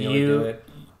want to manually do it.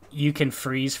 You can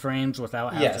freeze frames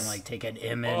without having to like take an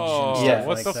image. Oh, and stuff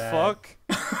what like the that. fuck?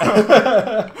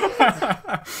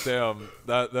 Damn,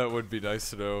 that would be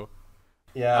nice to know.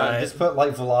 Yeah, just put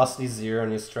like velocity 0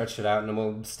 and you stretch it out, and it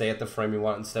will stay at the frame you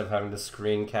want instead of having to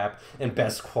screen cap in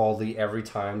best quality every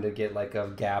time to get like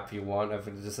a gap you want if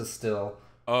it's just a still.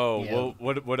 Oh, yeah. Well,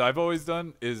 what I've always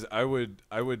done is I would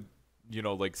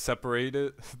like separate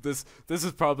it. This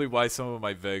is probably why some of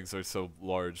my vegs are so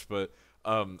large, but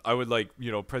I would like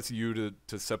press U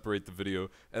to separate the video,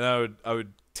 and I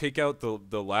would take out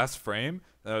the last frame,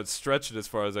 and I would stretch it as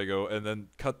far as I go, and then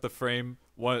cut the frame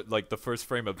the first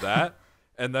frame of that.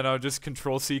 And then I would just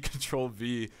Control C, Control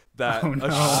V that. Oh, no.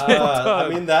 I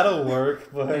mean, that'll work,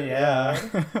 but yeah.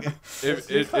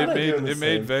 It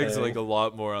made Vegs like a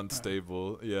lot more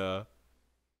unstable. Yeah.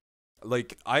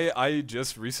 Like I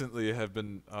just recently have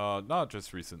been not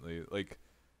just recently, like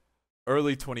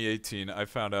early 2018 I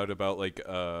found out about like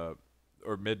or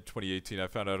mid 2018 I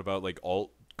found out about like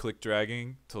alt click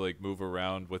dragging to like move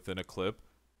around within a clip.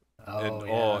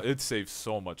 Oh, and it saves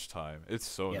so much time. It's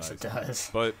so nice. Yes, it does.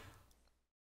 But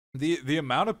the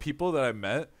amount of people that I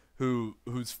met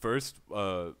whose first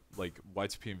like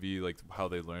YTPMV, like how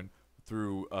they learn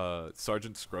through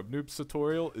Sergeant Scrubnoob's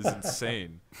tutorial is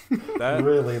insane. That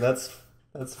really, that's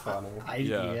funny.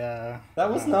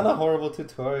 That was not a horrible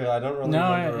tutorial. I don't really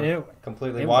remember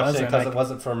completely watching it because it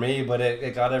wasn't for me, but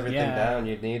it got everything down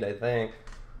you'd need, I think.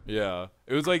 Yeah,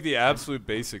 it was like the absolute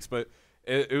basics, but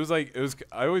it was I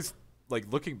always like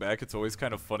looking back, it's always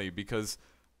kind of funny because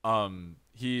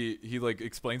he like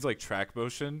explains like track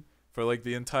motion for like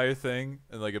the entire thing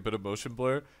and like a bit of motion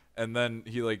blur, and then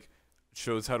he like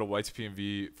shows how to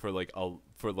YTPMV for like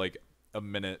a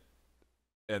minute,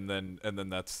 and then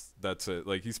that's it.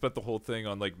 Like he spent the whole thing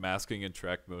on like masking and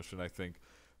track motion, I think.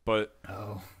 But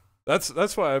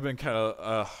that's why I've been kind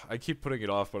of I keep putting it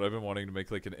off, but I've been wanting to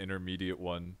make like an intermediate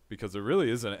one because there really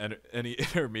isn't any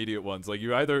intermediate ones. Like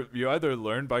you either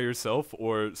learn by yourself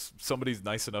or somebody's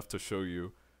nice enough to show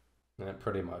you. Yeah,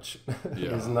 pretty much.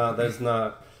 Yeah. There's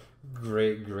not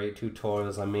great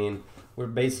tutorials. I mean, we're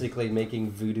basically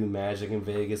making voodoo magic in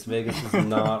Vegas. Vegas does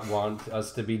not want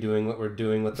us to be doing what we're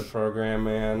doing with the program,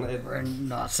 man. We're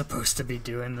not supposed to be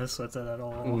doing this with it at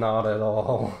all. Not at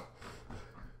all.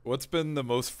 What's been the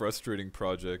most frustrating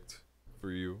project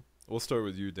for you? We'll start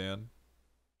with you, Dan.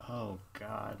 Oh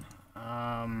God.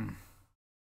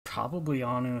 Probably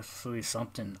honestly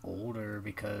something older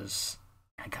because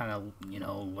I kind of,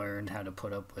 learned how to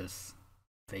put up with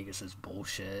Vegas's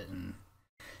bullshit, and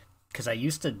because I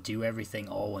used to do everything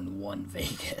all in one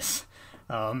Vegas,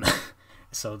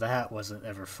 so that wasn't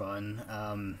ever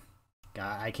fun.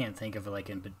 I can't think of like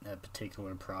a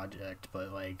particular project,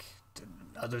 but like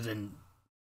other than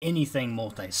anything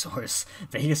multi-source,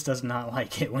 Vegas does not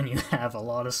like it when you have a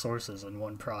lot of sources in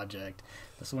one project.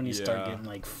 That's when you start getting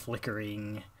like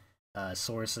flickering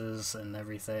sources and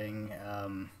everything.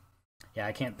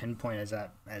 I can't pinpoint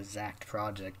that exact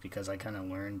project because I kind of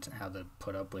learned how to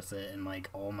put up with it, and like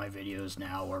all my videos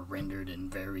now are rendered in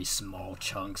very small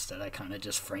chunks that I kind of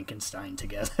just Frankenstein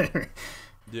together.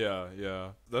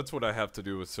 Yeah. That's what I have to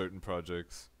do with certain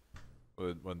projects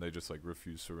when they just like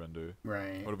refuse to render.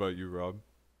 Right. What about you, Rob?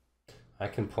 I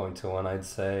can point to one, I'd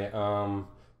say.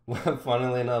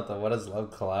 Funnily enough, the What Is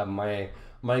Love collab,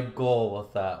 my goal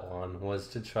with that one was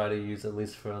to try to use, at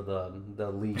least for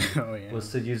the lead,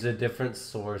 was to use a different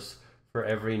source for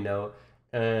every note.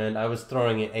 And I was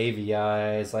throwing in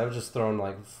AVIs. I was just throwing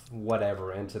like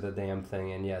whatever into the damn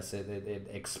thing. And yes, it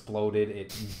exploded.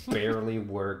 It barely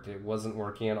worked. It wasn't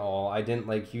working at all. I didn't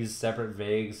like use separate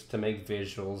vagues to make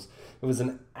visuals. It was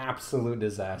an absolute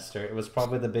disaster. It was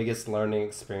probably the biggest learning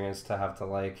experience to have to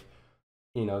like,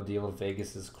 deal with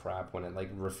Vegas's crap when it like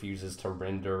refuses to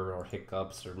render or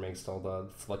hiccups or makes all the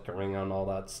flickering on all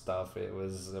that stuff. It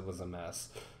was a mess.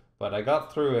 But I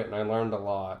got through it and I learned a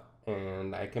lot.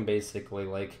 And I can basically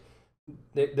like,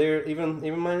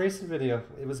 even my recent video,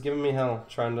 it was giving me hell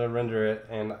trying to render it,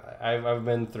 and I've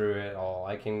been through it all.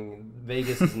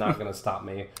 Vegas is not gonna stop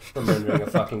me from rendering a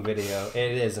fucking video.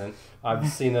 It isn't. I've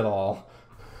seen it all.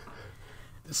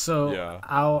 So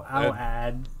I'll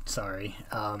add. Sorry.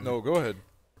 No, go ahead.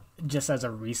 Just as a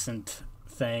recent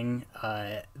thing,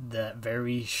 the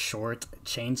very short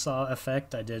chainsaw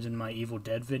effect I did in my Evil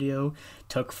Dead video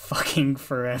took fucking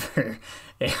forever.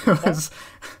 It was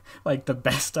like the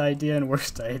best idea and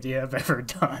worst idea I've ever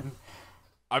done.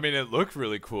 I mean, it looked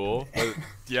really cool, but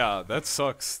yeah, that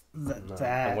sucks.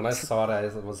 When I saw it,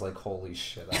 I was like, holy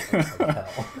shit, that looks like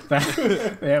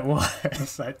hell. It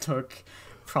was. That took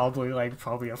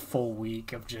probably a full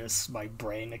week of just my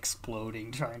brain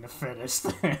exploding trying to finish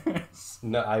this.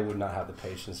 No, I would not have the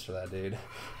patience for that, dude.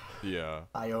 Yeah.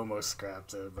 I almost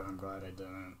scrapped it, but I'm glad I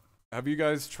didn't. Have you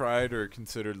guys tried or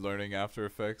considered learning After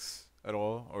Effects at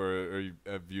all? Or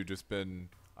have you just been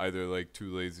either like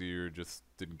too lazy or just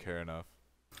didn't care enough?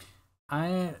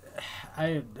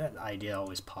 That idea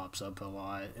always pops up a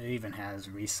lot. It even has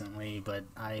recently, but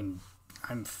I'm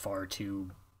far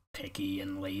too picky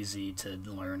and lazy to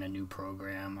learn a new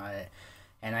program.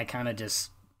 I kind of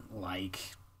just like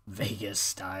Vegas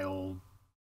style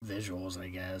visuals, I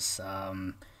guess.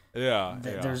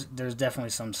 There's definitely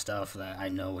some stuff that I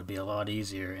know would be a lot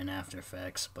easier in After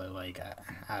Effects, but like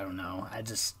I don't know. I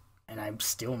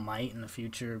still might in the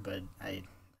future, but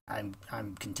I'm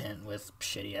content with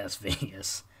shitty ass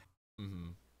Vegas. Mm-hmm.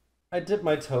 I dipped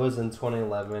my toes in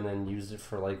 2011 and used it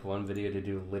for like one video to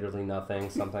do literally nothing.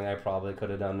 Something I probably could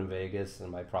have done in Vegas,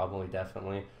 and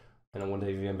definitely, and it wouldn't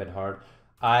have even been hard.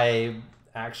 I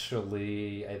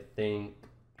think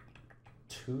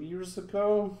 2 years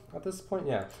ago at this point.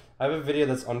 Yeah, I have a video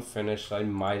that's unfinished. I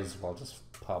might as well just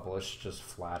publish just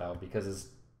flat out because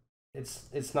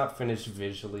it's not finished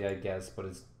visually, I guess, but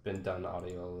it's been done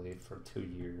audially for 2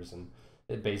 years, and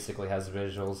it basically has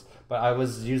visuals. But I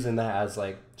was using that as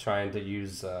like trying to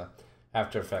use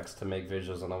After Effects to make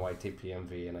visuals on a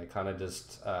YTPMV, and I kind of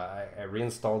just I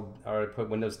reinstalled, or I put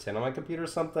Windows 10 on my computer or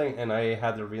something, and I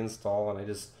had to reinstall, and I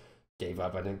just gave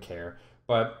up. I didn't care.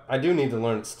 But I do need to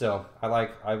learn it still.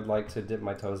 I'd like to dip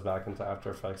my toes back into After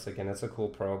Effects again. It's a cool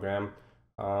program.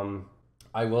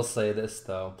 I will say this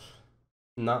though,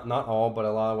 not all, but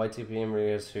a lot of YTPM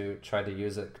readers who try to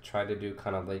use it try to do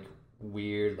kind of like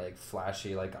weird, like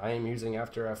flashy, like I am using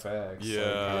After Effects,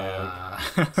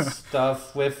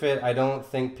 stuff with it. I don't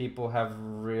think people have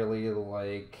really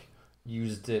like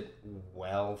used it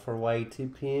well for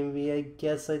YTPMV. I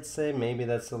guess I'd say maybe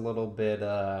that's a little bit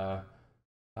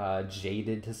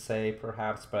jaded to say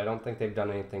perhaps, but I don't think they've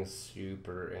done anything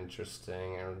super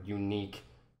interesting or unique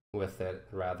with it,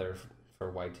 rather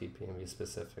for YTPMV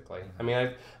specifically. I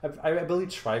mean, I believe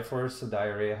Triforce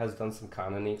Diarrhea has done some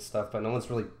kind of neat stuff, but no one's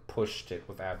really pushed it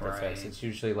with After Effects. It's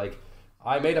usually like,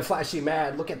 I made a flashy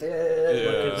mad, look at this,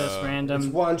 look at this random,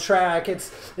 it's one track,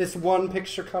 it's one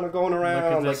picture kind of going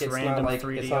around, like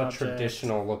it's not a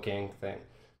traditional looking thing.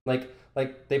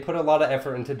 Like they put a lot of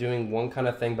effort into doing one kind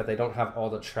of thing, but they don't have all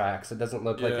the tracks. It doesn't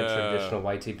look like a traditional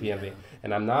YTPMV. Yeah.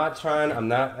 And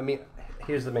I mean,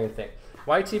 here's the main thing.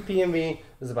 YTPMV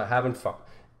is about having fun.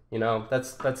 You know,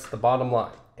 that's the bottom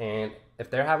line. And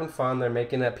if they're having fun, they're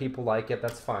making that people like it,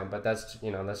 that's fine. But that's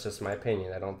just my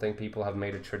opinion. I don't think people have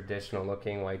made a traditional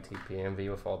looking YTPMV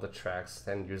with all the tracks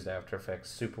and used After Effects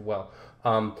super well.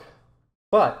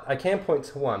 But I can point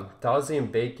to one. Dazzy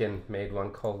and Bacon made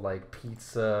one called like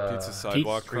Pizza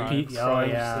Sidewalk Crimes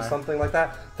or something like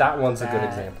that. That one's a good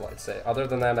example, I'd say. Other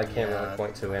than that, I can't really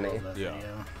point to any.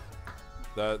 Yeah.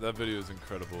 That video is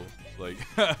incredible. Like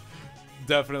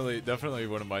definitely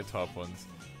one of my top ones.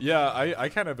 Yeah, I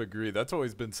kind of agree. That's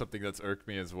always been something that's irked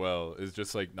me as well, is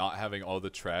just like not having all the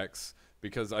tracks,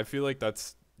 because I feel like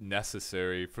that's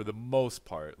necessary for the most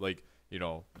part. Like, you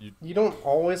know, you don't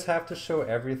always have to show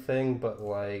everything, but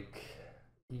like,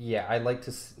 yeah, I like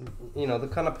to, the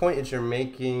kind of point is you're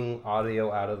making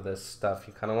audio out of this stuff.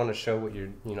 You kind of want to show what you're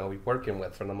working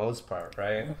with for the most part,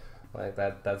 right? Like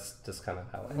that's just kind of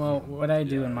how I Well, what I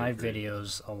do in my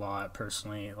videos a lot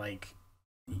personally, like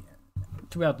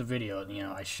throughout the video,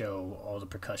 I show all the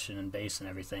percussion and bass and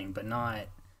everything, but not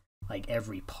like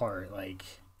every part. Like,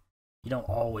 you don't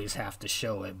always have to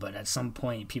show it, but at some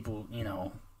point people,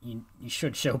 you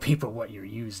should show people what you're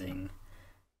using.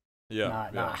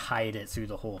 Not hide it through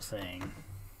the whole thing.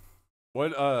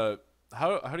 What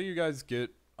how do you guys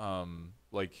get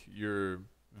like your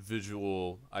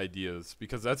visual ideas?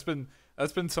 Because that's been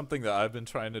something that I've been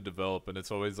trying to develop, and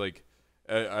it's always like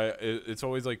it's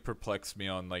always like perplexed me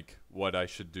on like what I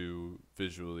should do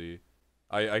visually.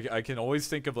 I can always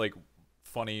think of like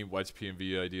funny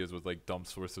YTPMV ideas with like dumb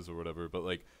sources or whatever, but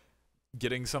like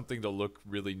getting something to look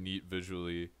really neat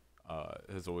visually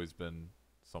has always been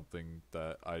something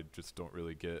that I just don't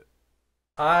really get.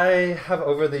 I have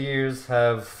over the years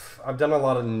I've done a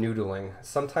lot of noodling.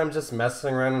 Sometimes just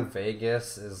messing around in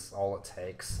Vegas is all it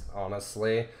takes,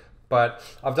 honestly. But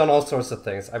I've done all sorts of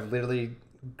things. I've literally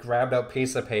grabbed out a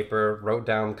piece of paper, wrote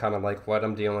down kind of like what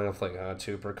I'm dealing with, like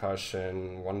 2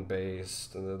 percussion, 1 bass,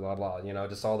 blah blah,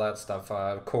 just all that stuff,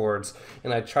 chords,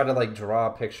 and I try to like draw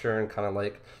a picture and kind of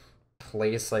like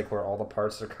place like where all the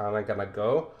parts are kind of gonna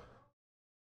go.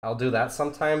 I'll do that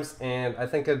sometimes, and I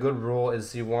think a good rule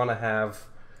is you want to have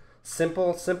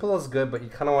simple is good, but you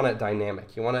kind of want it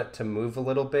dynamic. You want it to move a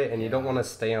little bit, and you don't want to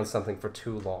stay on something for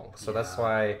too long. So that's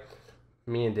why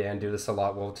me and Dan do this a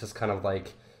lot. We'll just kind of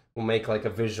like, we'll make like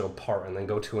a visual part and then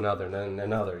go to another and then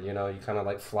another, you kind of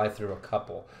like fly through a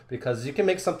couple, because you can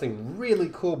make something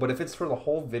really cool, but if it's for the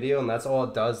whole video and that's all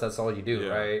it does, that's all you do,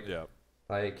 right? Yeah.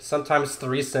 Like sometimes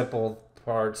 3 simple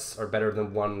parts are better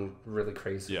than 1 really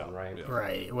crazy one, right? Yeah.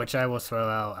 Right, which I will throw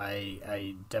out.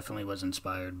 I definitely was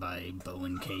inspired by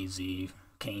Bowen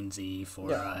Kainsey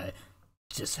for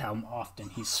just how often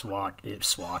he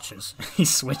he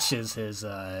switches his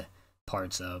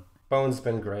parts up. Bowen's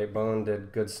been great. Bowen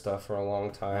did good stuff for a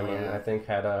long time, and I think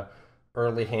had a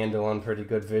early handle on pretty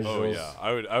good visuals. Oh yeah,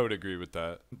 I would agree with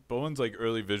that. Bowen's like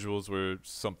early visuals were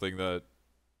something that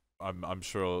I'm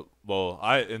sure,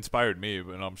 I inspired me,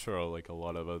 and I'm sure like a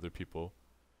lot of other people.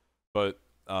 But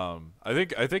I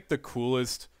think the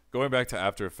coolest, going back to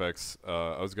After Effects,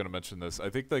 I was gonna mention this. I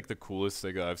think like the coolest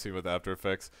thing that I've seen with After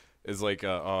Effects is like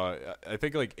I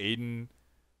think like Aiden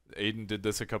Aiden did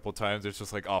this a couple times. It's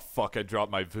just like, oh fuck, I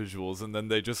dropped my visuals, and then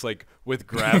they just like with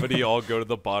gravity all go to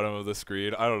the bottom of the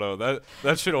screen. I don't know,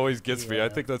 that shit always gets me. I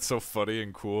think that's so funny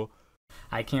and cool.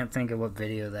 I can't think of what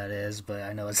video that is, but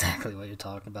I know exactly what you're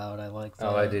talking about. I like that.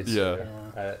 Oh, I did.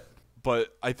 Yeah.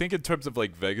 But I think in terms of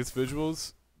like Vegas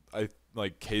visuals, I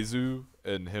like Keizu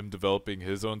and him developing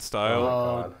his own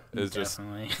style is just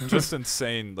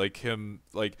insane. Like him,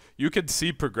 like you could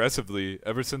see progressively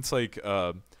ever since like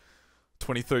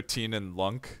 2013 and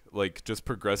Lunk, like just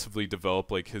progressively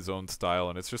develop like his own style,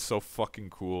 and it's just so fucking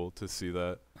cool to see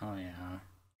that. Oh yeah.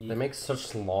 They make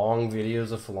such long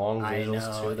videos of long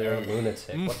visuals too. They're a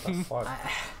lunatic. What the fuck?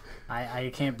 I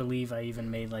can't believe I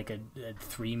even made like a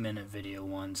 3-minute video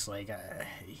once. Like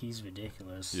he's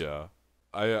ridiculous. Yeah,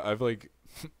 I've like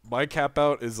my cap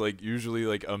out is like usually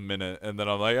like a minute, and then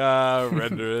I'm like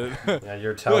render it. Yeah,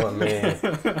 you're telling me.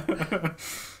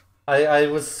 I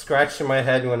was scratching my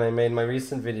head when I made my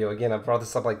recent video. Again, I brought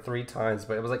this up like 3 times,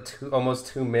 but it was like almost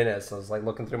 2 minutes. I was like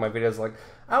looking through my videos, like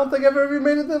I don't think I've ever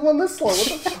made it one this long.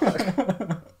 What the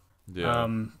fuck? Yeah.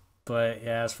 But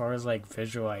yeah, as far as like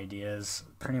visual ideas,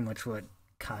 pretty much what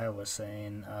Kyle was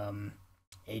saying.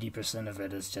 80% of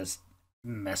it is just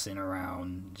messing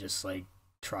around, just like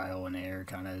trial and error.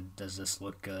 Kind of, does this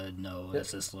look good? No.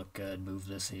 Does this look good? Move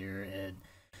this here.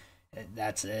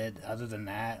 That's it. Other than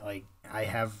that, like I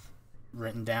have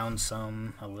written down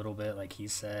a little bit, like he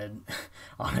said.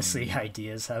 Honestly,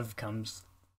 ideas have come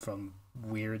from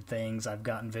weird things. I've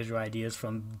gotten visual ideas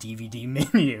from DVD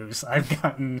menus. I've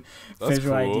gotten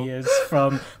visual ideas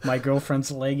from my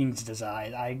girlfriend's leggings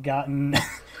design. I've gotten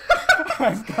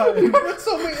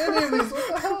so many enemies.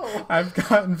 What the hell? I've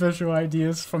gotten visual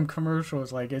ideas from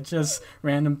commercials. Like it's just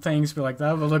random things. Be like,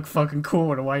 that would look fucking cool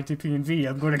with a YTPMV.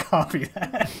 I'm going to copy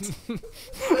that.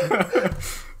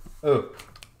 Oh,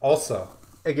 also,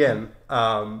 again,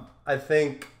 I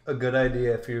think a good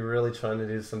idea if you're really trying to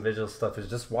do some visual stuff is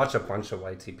just watch a bunch of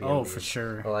YTPMVs. Oh, for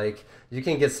sure. Like, you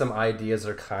can get some ideas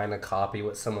or kind of copy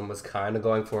what someone was kind of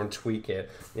going for and tweak it,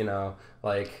 you know?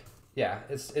 Like, yeah,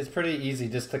 it's pretty easy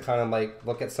just to kind of, like,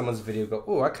 look at someone's video and go,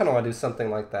 ooh, I kind of want to do something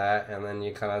like that, and then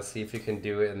you kind of see if you can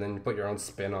do it, and then you put your own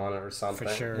spin on it or something.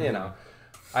 For sure. You know?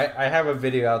 I have a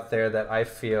video out there that I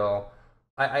feel...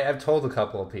 I've told a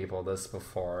couple of people this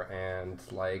before, and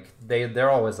like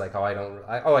they're always like,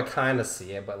 I kind of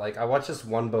see it, but like I watched this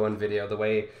one Bowen video, the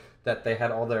way that they had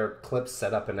all their clips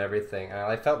set up and everything, and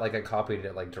I felt like I copied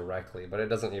it like directly, but it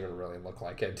doesn't even really look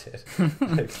like I did.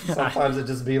 Like, sometimes it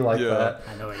just be like that.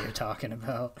 I know what you're talking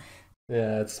about.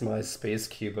 Yeah, it's my Space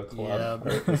Cubicle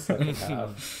the second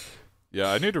half. Yeah,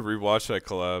 I need to rewatch that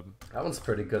collab. That one's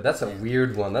pretty good. That's a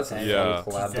weird one. That's a fun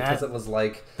collab because it was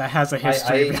like... That has a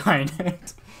history behind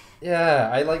it. Yeah,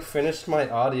 I like finished my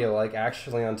audio like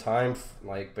actually on time,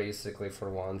 like basically for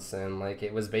once, and like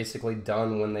it was basically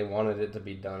done when they wanted it to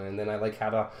be done, and then I like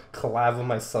had a collab with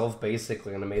myself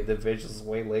basically, and I made the visuals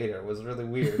way later. It was really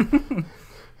weird.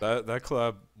 That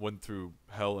collab went through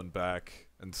hell and back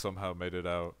and somehow made it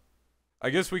out. I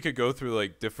guess we could go through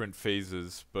like different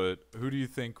phases, but who do you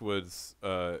think was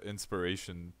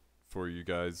inspiration for you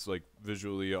guys, like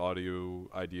visually, audio,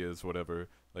 ideas, whatever,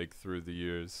 like through the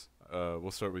years?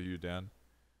 We'll start with you, Dan.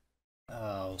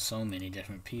 Oh, so many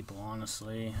different people,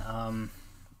 honestly.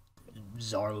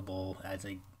 Xarlable, I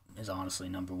think, is honestly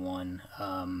number one.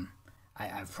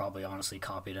 I've probably honestly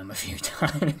copied him a few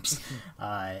times.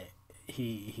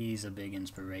 He's a big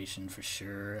inspiration for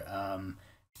sure.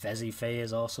 Fezzy Faye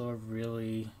is also a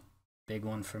really big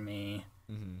one for me.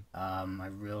 I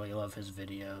really love his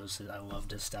videos. I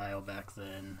loved his style back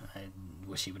then. I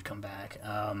wish he would come back.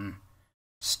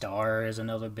 Star is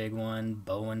another big one.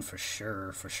 Bowen for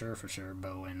sure.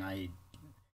 Bowen.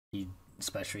 He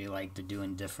especially liked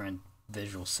doing different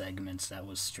visual segments that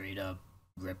was straight up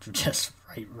ripped just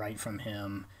right from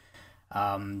him.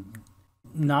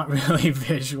 Not really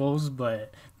visuals,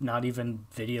 but not even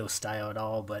video style at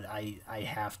all, but I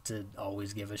have to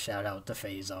always give a shout out to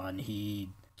Faison. He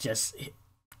just,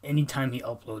 anytime he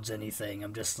uploads anything,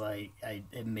 I'm just like,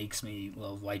 it makes me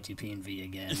love YTPMV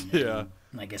again. Yeah. And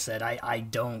like I said, I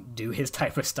don't do his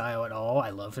type of style at all. I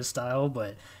love his style,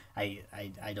 but I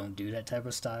don't do that type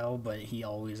of style, but he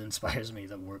always inspires me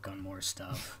to work on more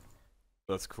stuff.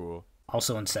 That's cool.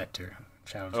 Also in Sector.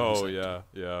 Shout out to Sector.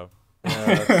 Yeah.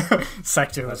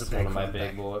 Sector was one of my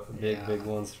big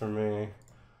ones for me.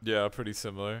 Yeah, pretty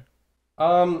similar.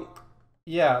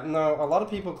 Yeah, no, a lot of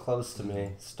people close to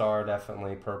me. Star,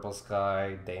 definitely. Purple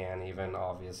Sky, Dan, even,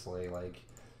 obviously. Like,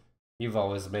 you've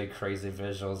always made crazy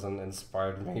visuals and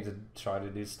inspired me to try to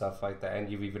do stuff like that,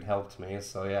 and you've even helped me,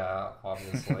 so yeah,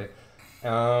 obviously.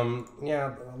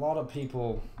 Yeah, a lot of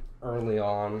people early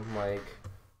on, like,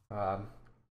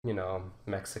 You know,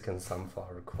 Mexican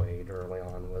Sunflower Quaid early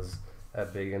on was a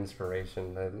big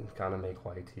inspiration to kind of make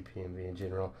YTPMV in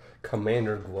general.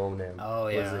 Commander Glonim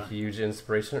was a huge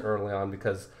inspiration early on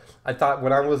because I thought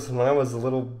when I was a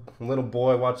little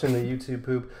boy watching the YouTube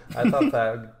poop, I thought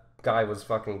that guy was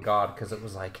fucking god because it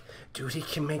was like, dude, he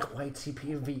can make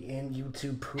YTPMV and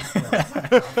YouTube poop.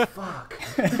 Like, what the fuck?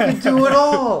 He can do it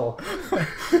all.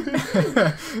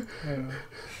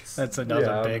 That's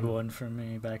another big one for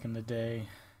me back in the day.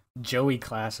 Joey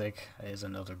Classic is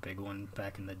another big one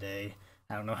back in the day.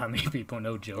 I don't know how many people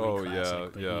know Joey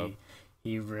Classic, but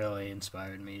he really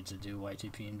inspired me to do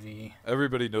YTPMV.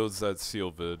 Everybody knows that seal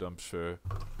vid, I'm sure.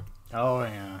 Oh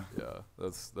yeah. Yeah,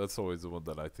 that's always the one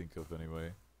that I think of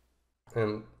anyway.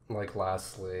 And like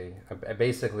lastly, I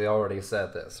basically already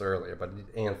said this earlier, but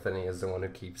Anthony is the one who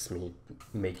keeps me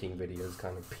making videos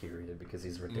kind of period because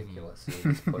he's ridiculous. Mm-hmm.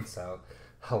 He just puts out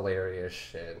hilarious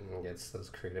shit and gets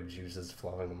those creative juices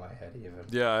flowing in my head even.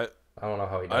 Yeah, I don't know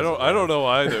how he does I don't know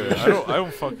either. I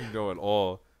don't fucking know at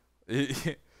all.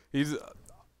 He's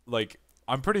like,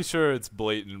 I'm pretty sure it's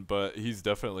blatant, but he's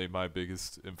definitely my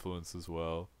biggest influence as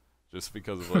well. Just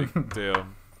because of like,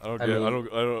 damn, I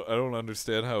don't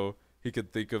understand how he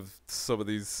could think of some of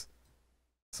these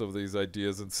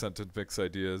ideas and sentence mix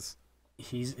ideas.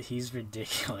 He's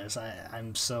ridiculous.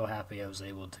 I'm so happy I was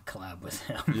able to collab with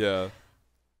him. Yeah.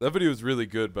 That video is really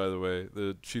good, by the way.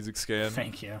 The Cheezic scan.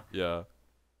 Thank you. Yeah.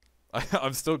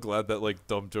 I'm still glad that like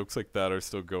dumb jokes like that are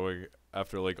still going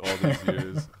after like all these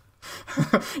years.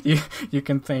 You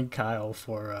can thank Kyle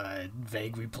for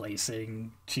vague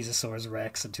replacing Cheezosaurus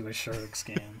Rex into a Sherlock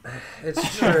scan.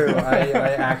 It's true.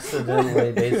 I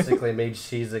accidentally basically made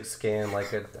Cheezic scan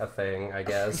like a thing, I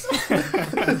guess.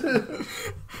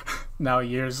 Now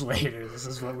years later, this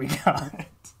is what we got.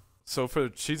 So for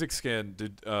Cheezic scan,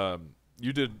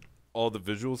 you did all the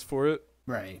visuals for it?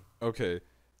 Right. Okay.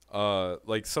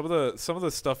 Like some of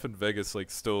the stuff in Vegas, like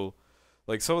still,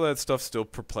 like some of that stuff still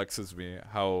perplexes me.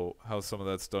 How some of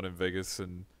that's done in Vegas,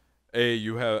 and A,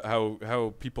 you have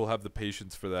how people have the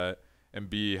patience for that, and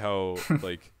B, how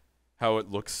like how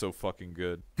it looks so fucking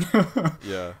good.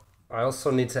 Yeah. I also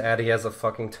need to add he has a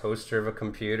fucking toaster of a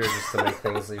computer just to make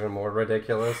things even more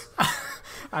ridiculous.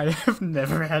 I have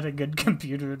never had a good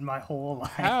computer in my whole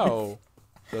life. How?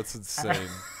 That's insane.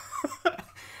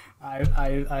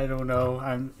 I don't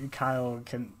know. Kyle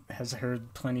has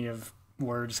heard plenty of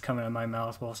words coming out of my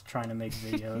mouth whilst trying to make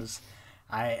videos.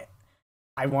 I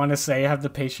want to say I have the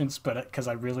patience, but because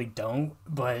I really don't.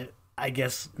 But I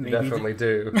guess maybe you definitely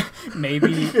do.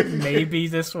 maybe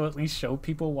this will at least show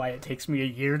people why it takes me a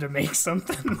year to make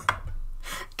something.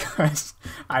 Because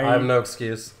I have no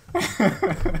excuse.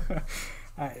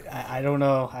 I don't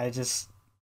know. I just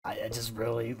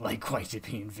really like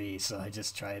YTPMV, so I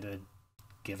just try to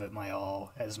give it my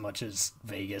all as much as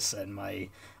Vegas and my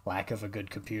lack of a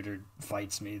good computer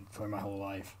fights me for my whole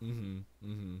life. Mm-hmm.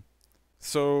 Mm-hmm.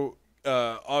 So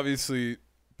obviously,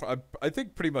 I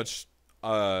think pretty much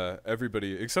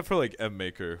everybody except for like M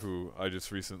Maker, who I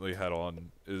just recently had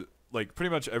on, like pretty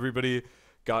much everybody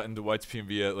got into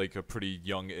YTPMV at like a pretty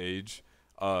young age.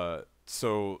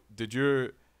 So did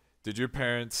your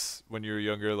parents, when you were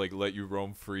younger, like let you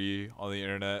roam free on the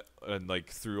internet and like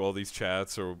through all these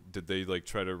chats, or did they like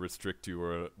try to restrict you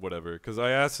or whatever? Because I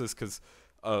asked this because,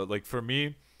 like for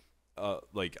me,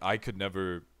 like I could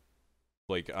never,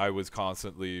 like I was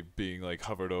constantly being like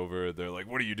hovered over. They're like,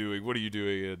 "What are you doing? What are you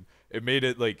doing?" And it made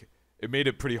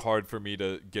it pretty hard for me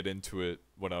to get into it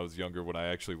when I was younger, when I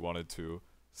actually wanted to.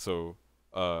 So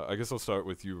I guess I'll start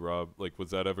with you, Rob. Like, was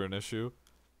that ever an issue?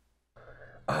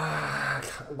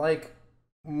 Like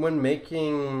when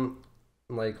making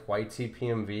like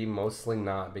YTPMV, mostly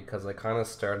not, because I kind of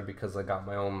started because I got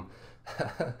my own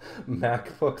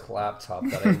MacBook laptop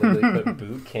that I literally put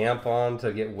boot camp on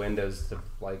to get Windows to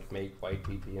like make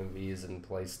YTPMVs and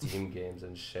play Steam games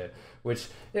and shit, which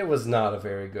it was not a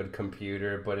very good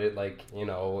computer, but it like, you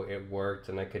know, it worked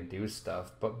and I could do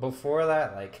stuff. But before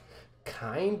that, like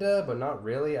kinda, but not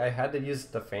really. I had to use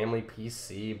the family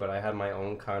PC, but I had my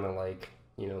own kind of like,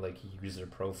 you know, like user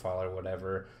profile or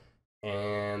whatever,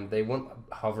 and they wouldn't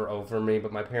hover over me,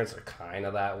 but my parents are kind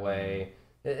of that way.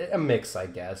 A mix, I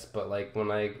guess, but like when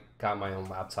I got my own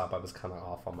laptop, I was kind of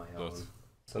off on my own,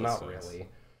 so not really.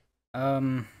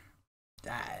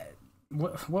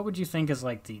 What would you think is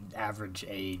like the average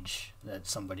age that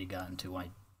somebody got into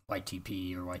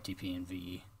YTP or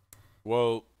YTPMV?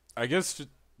 Well, I guess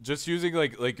just using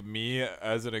like me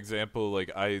as an example,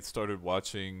 like I started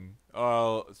watching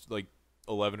like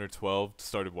 11 or 12,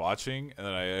 started watching, and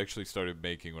then I actually started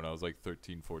making when I was like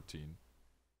 13, 14.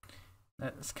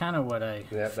 That's kind of what I.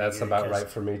 Yeah, that's about right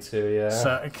for me too. Yeah.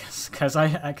 So, because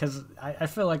I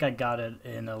feel like I got it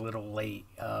in a little late.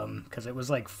 Because it was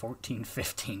like 14,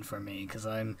 15 for me. Because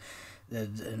I'm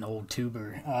an old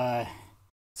tuber.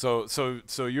 So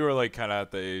you were like kind of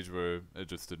at the age where it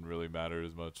just didn't really matter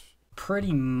as much.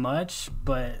 Pretty much,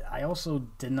 but I also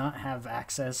did not have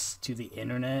access to the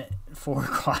internet for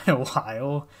quite a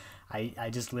while. I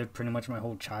just lived pretty much my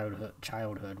whole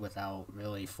childhood without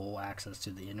really full access to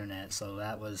the internet, so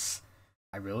I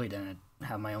really didn't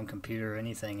have my own computer or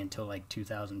anything until like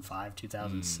 2005,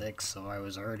 2006, so I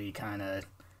was already kind of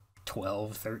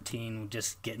 12, 13,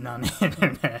 just getting on the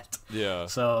internet. Yeah.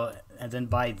 So, and then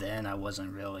by then I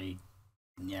wasn't really,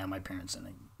 my parents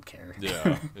didn't care.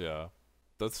 Yeah.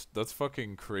 That's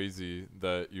fucking crazy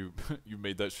that you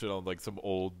made that shit on like some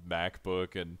old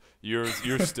MacBook and you're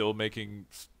still making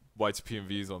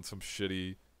YTPMVs on some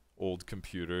shitty old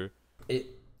computer.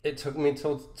 It took me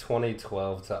till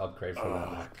 2012 to upgrade from that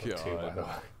MacBook too, by the way.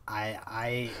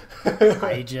 I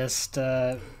just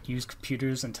use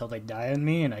computers until they die on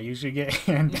me, and I usually get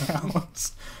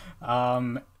handouts.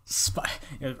 Kyle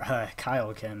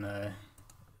can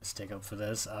stick up for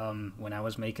this. When I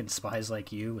was making Spies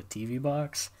Like You with TV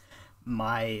Box,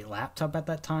 my laptop at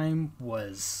that time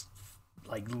was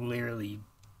like literally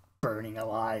burning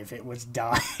alive. It was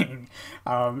dying.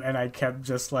 And I kept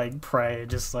just like praying,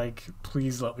 just like,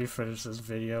 please let me finish this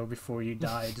video before you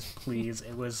die, just please.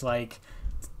 It was like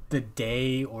the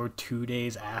day or 2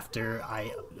 days after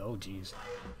oh geez.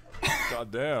 God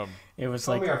damn. It was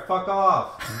like, fuck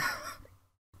off.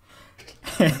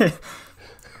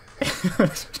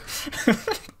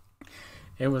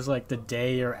 It was like the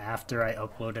day or after I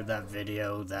uploaded that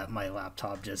video that my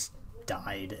laptop just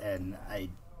died and I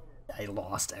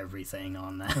lost everything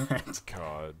on that.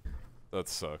 God, that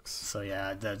sucks. So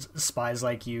yeah, the Spies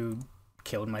Like You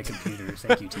killed my computer.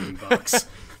 Thank you, TV Box.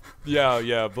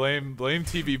 Yeah. Blame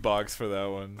TV Box for that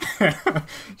one.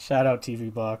 Shout out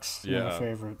TV Box. Yeah. You're my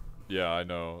favorite. Yeah, I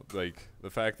know. Like the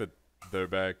fact that they're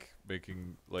back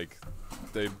making like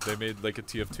they made like a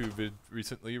TF2 vid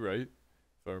recently, right?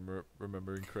 If I'm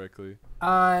remembering correctly.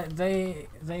 They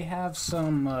have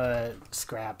some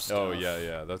scrap stuff. Oh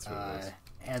yeah, that's what it was.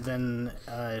 And then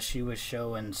she was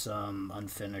showing some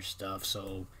unfinished stuff,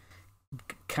 so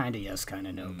kind of yes, kind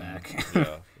of no back.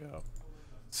 Yeah.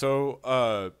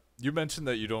 So you mentioned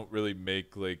that you don't really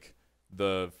make like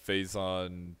the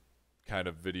phase-on kind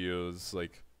of videos,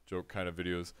 like joke kind of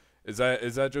videos. Is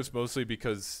that just mostly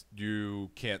because you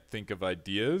can't think of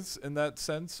ideas in that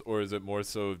sense, or is it more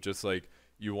so just like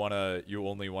you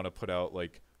only wanna put out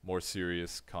like more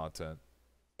serious content?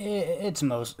 It's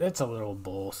a little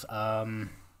both. I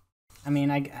mean,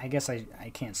 I guess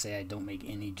I can't say I don't make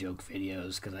any joke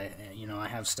videos because I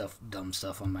have dumb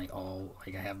stuff on my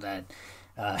like I have that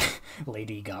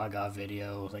Lady Gaga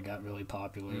video that got really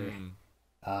popular.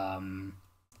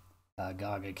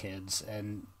 Gaga Kids,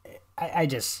 and I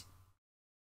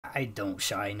don't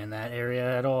shine in that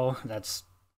area at all. That's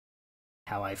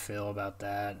how I feel about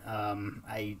that.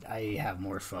 I have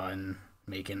more fun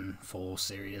making full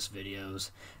serious videos.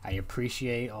 I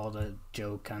appreciate all the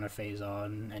joke kind of phase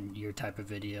on and your type of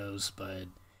videos, but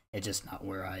it's just not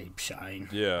where I shine.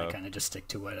 Yeah. I kind of just stick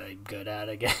to what I'm good at,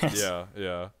 I guess.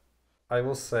 Yeah. I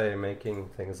will say making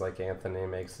things like Anthony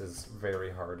makes is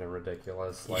very hard and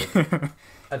ridiculous. Like,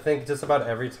 I think just about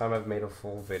every time I've made a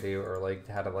full video or like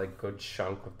had a like good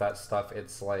chunk with that stuff,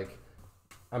 it's like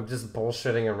I'm just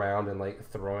bullshitting around and like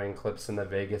throwing clips into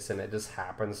Vegas and it just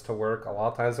happens to work. A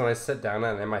lot of times when I sit down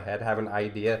and in my head have an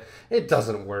idea, it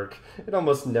doesn't work. It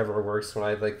almost never works when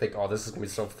I like think, oh, this is gonna be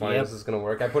so funny, This is gonna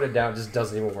work. I put it down, it just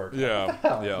doesn't even work.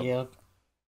 Yeah. Yep.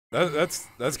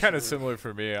 That's kind of similar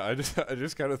for me. I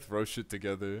just kind of throw shit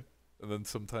together, and then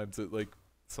sometimes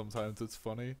it's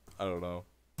funny. I don't know.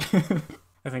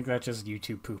 I think that's just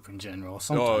YouTube poop in general.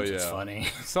 Sometimes it's funny.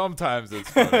 Sometimes it's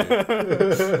funny.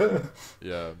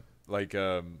 Yeah, like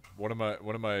one of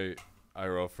my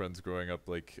IRL friends growing up,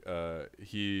 like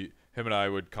him and I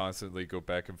would constantly go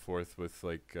back and forth with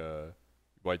like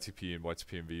YTP and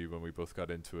YTPMV when we both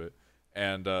got into it.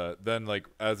 And then like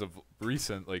as of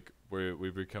recent, like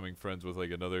we're becoming friends with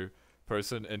like another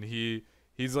person, and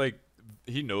he's like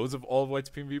he knows of all of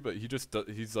YTPMV, but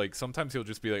he's like sometimes he'll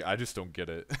just be like, I just don't get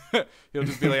it. He'll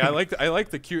just be like, I like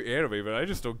the cute anime, but I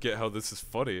just don't get how this is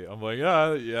funny. I'm like,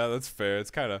 yeah, that's fair.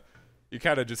 It's you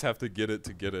kind of just have to get it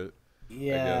to get it.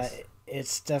 Yeah,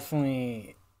 it's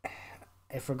definitely,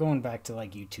 if we're going back to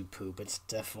like YouTube poop, it's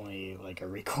definitely like a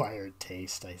required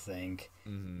taste, I think.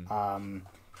 Mm-hmm.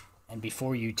 And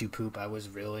before YouTube poop, I was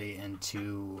really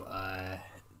into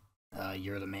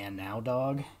You're the Man Now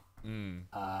Dog,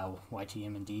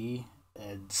 YTM&D,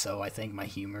 and so I think my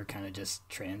humor kind of just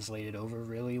translated over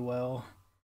really well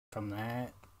from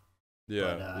that.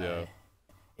 Yeah,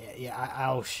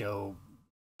 I'll show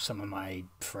some of my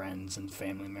friends and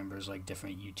family members like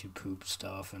different YouTube poop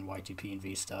stuff and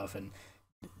YTPMV stuff, and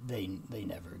they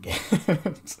never get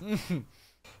it.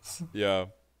 Yeah.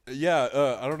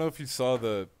 I don't know if you saw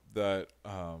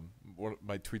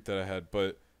my tweet that I had,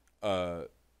 but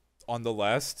on the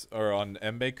last or on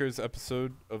M Maker's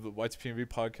episode of the YTPMV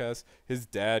podcast, his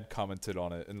dad commented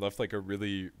on it and left like a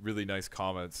really, really nice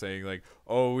comment saying like,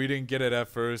 "Oh, we didn't get it at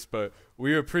first, but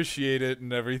we appreciate it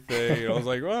and everything." And I was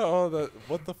like, "Wow,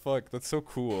 what the fuck? That's so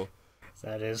cool."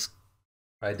 That is.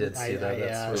 I did see that.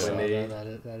 That's really neat.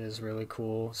 That is really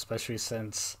cool, especially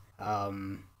since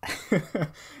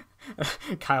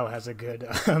Kyle has a good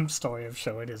story of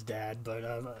showing his dad, but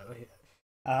I'll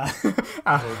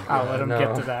let him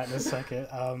get to that in a second.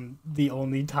 The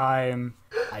only time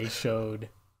I showed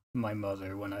my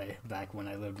mother when I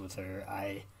lived with her,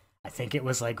 I think it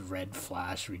was like Red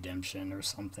Flash Redemption or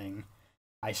something.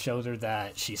 I showed her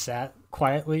that. She sat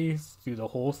quietly through the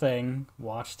whole thing,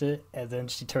 watched it, and then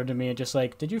she turned to me and just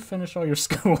like, "Did you finish all your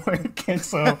schoolwork?" And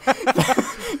so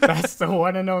that's the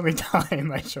one and only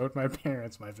time I showed my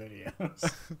parents my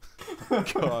videos.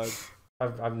 God,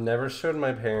 I've never showed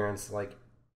my parents like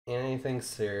anything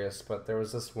serious, but there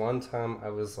was this one time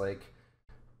I was like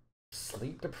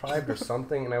sleep deprived or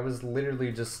something, and I was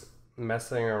literally just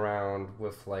messing around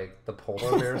with like the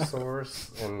polar bear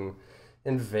source and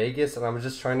in Vegas, and I was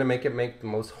just trying to make the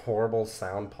most horrible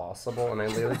sound possible, and I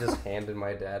literally just handed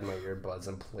my dad my earbuds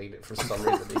and played it for some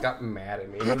reason. He got mad at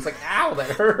me. He was like, "Ow,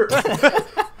 that hurt."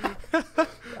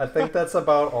 I think that's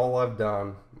about all I've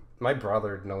done. My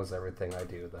brother knows everything I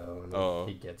do, though, and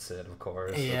he gets it, of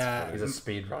course. Yeah. He's a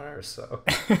speedrunner, so.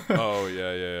 Oh,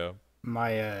 yeah.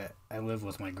 I live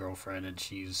with my girlfriend, and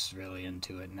she's really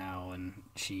into it now, and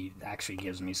she actually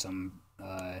gives me some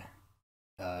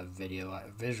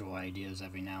visual ideas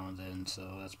every now and then,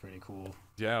 so that's pretty cool.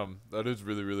 Yeah, that is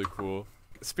really, really cool.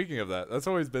 Speaking of that, that's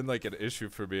always been like an issue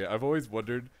for me. I've always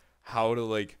wondered how to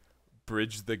like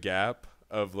bridge the gap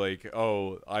of like,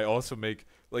 oh, I also make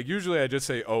like, usually I just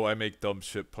say, "Oh, I make dumb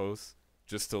shit posts,"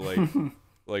 just to like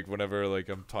like whenever like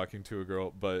I'm talking to a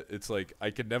girl, but it's like I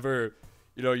could never,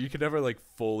 you can never like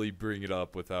fully bring it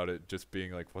up without it just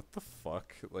being like, "What the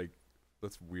fuck?" Like,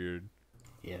 that's weird.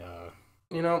 Yeah.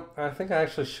 I think I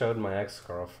actually showed my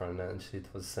ex-girlfriend it, and she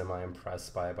was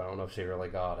semi-impressed by it, but I don't know if she really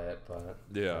got it, but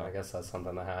yeah, I guess that's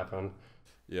something that happened.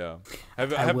 Yeah.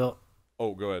 I will.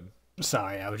 Oh, go ahead.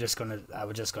 Sorry, I was just gonna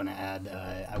add.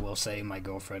 I will say my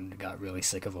girlfriend got really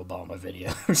sick of Obama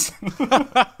videos.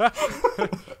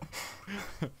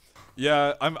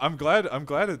 Yeah, I'm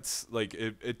glad it's like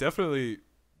it definitely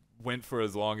went for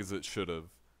as long as it should have.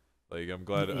 Like I'm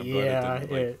glad it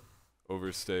didn't like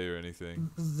overstay or anything.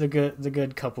 The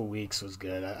good couple weeks was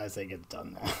good. I think it's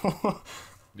done now.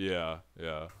 Yeah.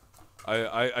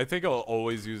 I think I'll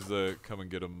always use the come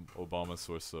and get 'em Obama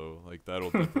source though. Like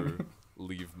that'll never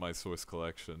leave my source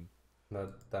collection.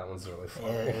 That one's really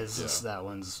fun.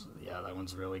 That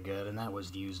one's really good, and that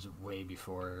was used way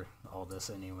before all this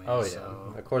anyway. Oh yeah,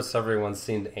 so. Of course everyone's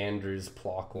seen Andrew's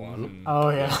Plock one. Mm-hmm. Oh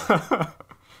yeah.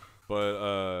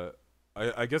 But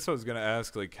I guess I was gonna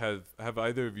ask, like, have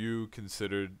either of you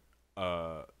considered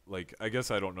like, I guess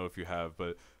I don't know if you have,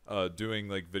 but doing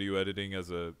like video editing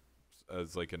as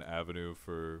like an avenue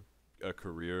for a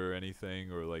career or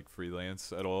anything, or like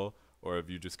freelance at all, or have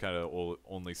you just kind of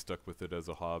only stuck with it as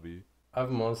a hobby? I've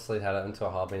mostly had it into a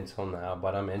hobby until now,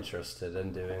 but I'm interested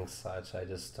in doing such. I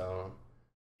just don't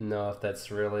know if that's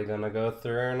really gonna go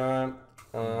through or not.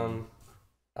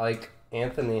 Like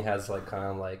Anthony has like kind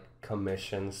of like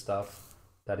commission stuff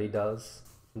that he does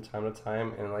from time to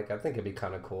time, and like I think it'd be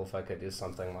kind of cool if I could do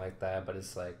something like that, but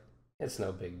it's like it's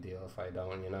no big deal if I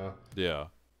don't, Yeah.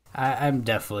 I'm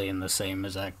definitely in the same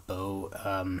exact boat.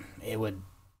 It would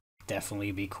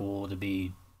definitely be cool to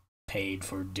be paid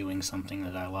for doing something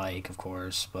that I like, of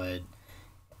course, but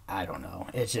I don't know.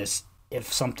 It's just,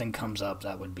 if something comes up,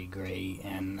 that would be great,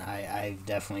 and I've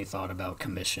definitely thought about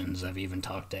commissions. I've even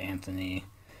talked to Anthony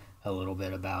a little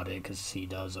bit about it, because he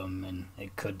does them, and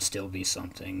it could still be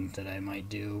something that I might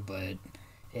do, but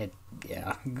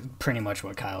pretty much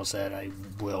what Kyle said. I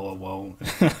will or won't.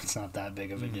 It's not that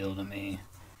big of a deal to me.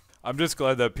 I'm just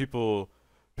glad that people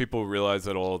realize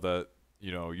at all that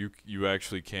you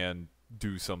actually can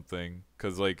do something,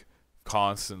 because like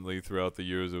constantly throughout the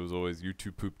years it was always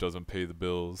YouTube poop doesn't pay the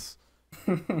bills.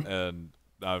 And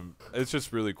it's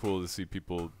just really cool to see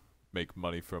people make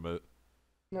money from it.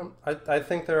 I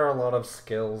think there are a lot of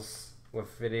skills with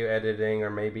video editing, or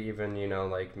maybe even, you know,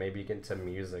 like maybe get into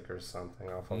music or something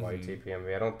off of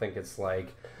YTPMV. I don't think it's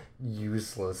like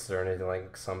useless or anything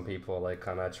like some people like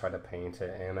kind of try to paint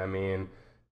it. And I mean,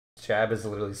 Chab has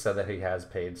literally said that he has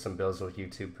paid some bills with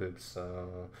YouTube poops.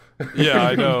 So yeah,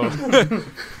 I know.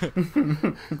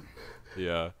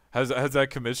 Yeah, has that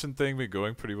commission thing been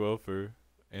going pretty well for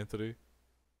Anthony?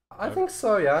 I think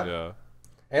so. Yeah. Yeah.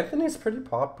 Anthony's pretty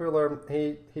popular.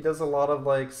 He does a lot of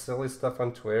like silly stuff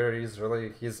on Twitter. He's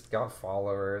got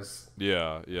followers.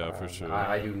 Yeah, for sure.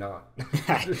 I do not.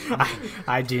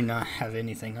 I do not have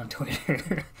anything on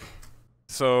Twitter.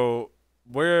 So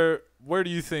where do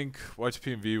you think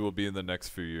YTPMV will be in the next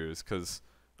few years? Because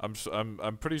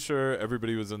I'm pretty sure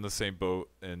everybody was in the same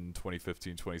boat in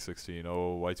 2015, 2016.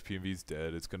 Oh, YTPMV's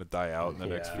dead. It's gonna die out in the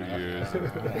next few years.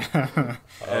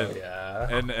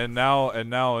 And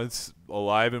now it's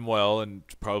alive and well, and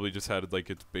probably just had like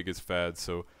its biggest fad.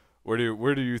 So where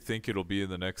do you think it'll be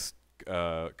in the next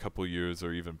couple years,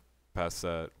 or even past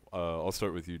that? I'll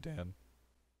start with you, Dan.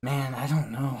 Man, I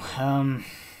don't know.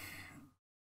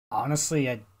 Honestly,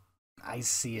 I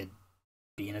see it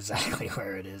being exactly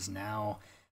where it is now.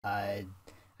 I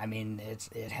mean,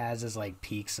 it has its like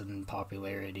peaks in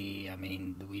popularity. I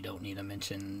mean, we don't need to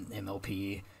mention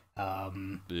MLP.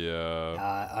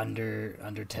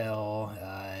 Undertale.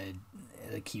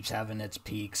 It keeps having its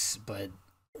peaks, but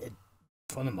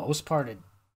for the most part, it's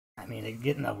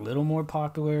getting a little more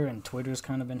popular, and Twitter's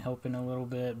kind of been helping a little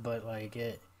bit. But like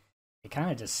it kind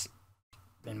of just,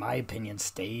 in my opinion,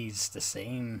 stays the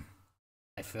same.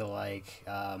 I feel like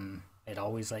it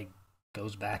always like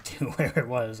goes back to where it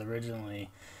was originally.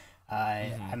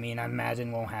 I mean, I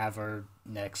imagine we'll have our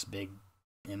next big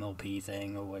MLP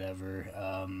thing or whatever.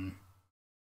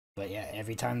 But yeah,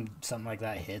 every time something like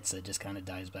that hits, it just kind of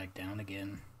dies back down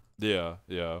again. Yeah.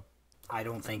 I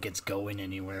don't think it's going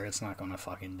anywhere. It's not gonna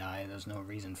fucking die. There's no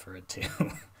reason for it to.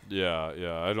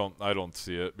 Yeah. I don't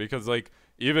see it, because like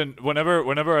even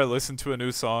whenever I listen to a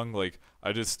new song, like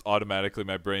I just automatically,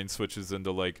 my brain switches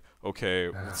into like,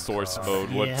 okay, source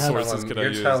mode. What sources can I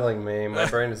use? You're telling me my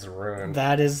brain is ruined.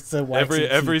 That is the YTP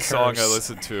every curse. song I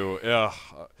listen to. Yeah,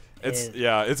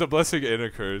 it's a blessing and a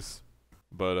curse.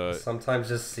 But sometimes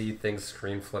just see things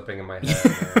screen flipping in my head. Man.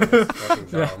 It's fucking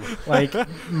dumb. Like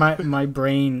my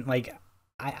brain, like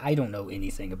I don't know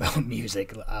anything about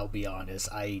music. I'll be honest.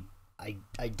 I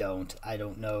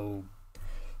don't know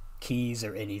keys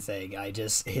or anything. I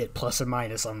just hit plus or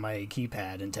minus on my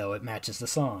keypad until it matches the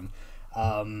song.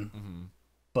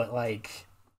 But like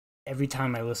every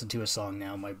time I listen to a song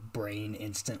now, my brain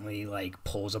instantly like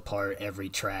pulls apart every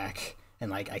track,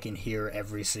 and like I can hear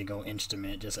every single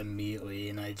instrument just immediately,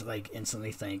 and I like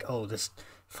instantly think, oh, this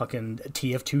fucking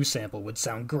TF2 sample would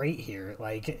sound great here.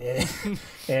 Like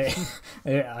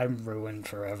I'm ruined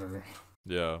forever.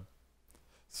 Yeah.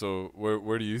 So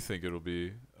where do you think it'll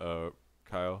be,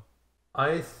 Kyle?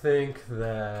 I think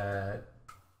that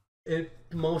it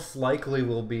most likely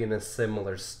will be in a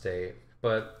similar state.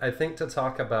 But I think to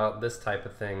talk about this type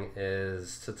of thing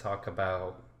is to talk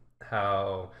about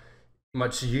how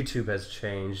much YouTube has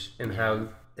changed, and how,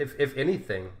 if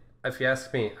anything, if you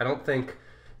ask me, I don't think,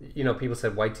 you know, people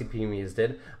said YTPMV is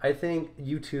dead. I think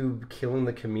YouTube killing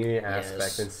the community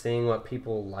aspect and seeing what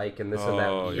people like and this and that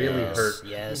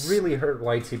really hurt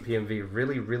YTPMV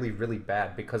really, really, really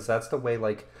bad, because that's the way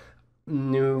like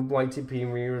new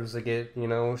YTPMVers get, you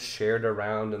know, shared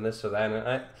around and this or that.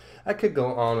 And I could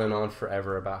go on and on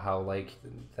forever about how like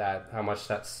that, how much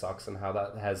that sucks, and how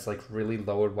that has like really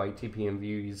lowered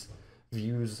YTPMV's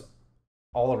views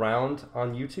all around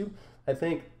on YouTube. I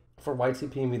think for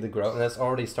YTPMV to grow, and that's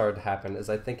already started to happen, is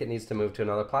I think it needs to move to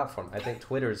another platform. I think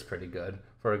Twitter is pretty good,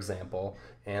 for example,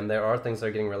 and there are things that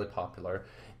are getting really popular.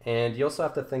 And you also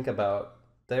have to think about,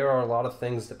 there are a lot of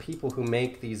things that people who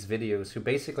make these videos, who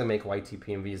basically make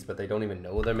YTPMVs, but they don't even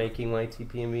know they're making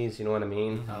YTPMVs, you know what I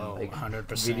mean? Oh, like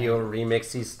 100%. Video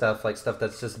remixy stuff, like stuff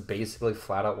that's just basically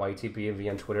flat out YTPMV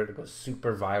on Twitter to go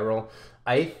super viral.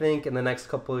 I think in the next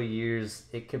couple of years,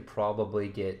 it could probably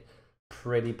get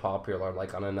pretty popular,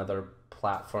 like on another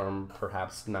platform,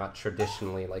 perhaps not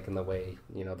traditionally, like in the way,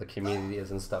 you know, the community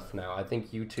is and stuff now. I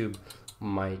think YouTube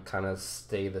might kind of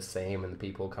stay the same, and the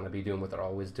people kind of be doing what they're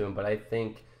always doing, but I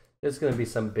think there's going to be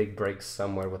some big breaks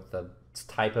somewhere with the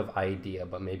type of idea,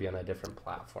 but maybe on a different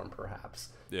platform, perhaps.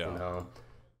 You know,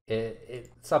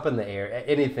 it's up in the air.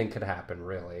 Anything could happen,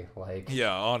 really. Like,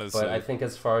 yeah, honestly. But I think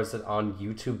as far as it on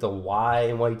YouTube, the Y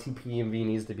in YTPMV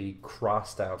needs to be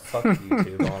crossed out. Fuck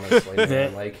YouTube, honestly,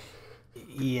 man. Like,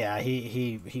 yeah,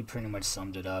 he pretty much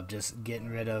summed it up. Just getting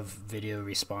rid of video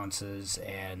responses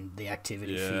and the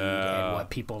activity feed and what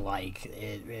people like.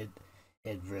 It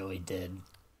really did.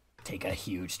 take a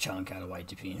huge chunk out of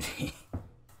YTPMV.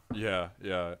 Yeah,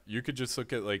 yeah. You could just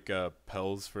look at like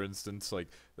Pels, for instance. Like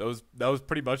that was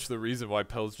pretty much the reason why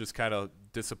Pels just kind of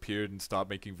disappeared and stopped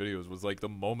making videos. Was like the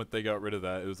moment they got rid of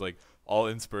that, it was like all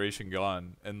inspiration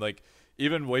gone. And like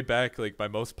even way back, like my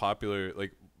most popular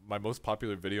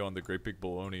video on the Great Big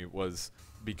Baloney was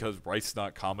because Rice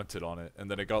Not commented on it,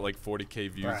 and then it got like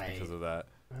 40K views because of that.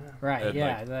 Right. And,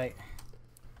 yeah.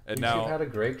 And now had a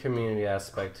great community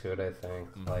aspect to it. I think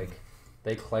like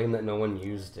they claim that no one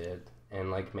used it. And,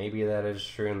 like, maybe that is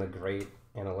true in the great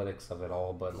analytics of it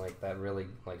all, but, like, that really,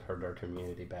 like, hurt our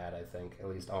community bad, I think, at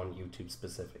least on YouTube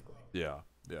specifically. Yeah,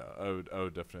 I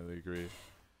would definitely agree.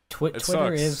 Twitter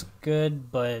sucks. is good,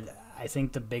 but I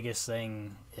think the biggest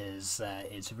thing is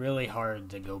that it's really hard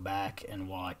to go back and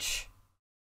watch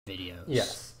videos.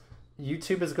 Yes.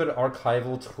 YouTube is good at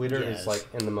archival. Twitter is, like,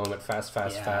 in the moment, fast.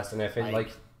 And if it,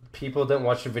 like, people didn't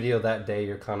watch your video that day,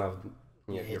 you're kind of,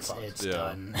 you're fucked. It's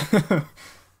done.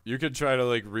 You could try to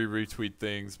like retweet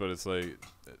things, but it's like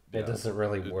it doesn't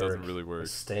really work. It doesn't really work. It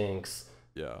stinks.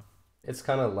 Yeah. It's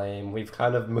kind of lame. We've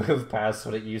kind of moved past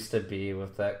what it used to be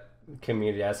with that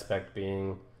community aspect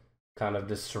being kind of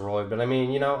destroyed. But I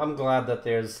mean, I'm glad that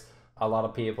there's a lot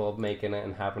of people making it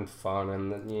and having fun,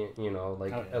 and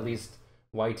at least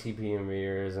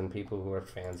YTPMVers and people who are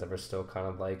fans that are still kind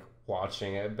of like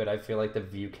watching it. But I feel like the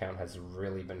view count has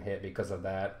really been hit because of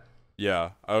that.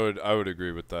 Yeah, I would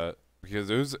agree with that.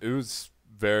 Because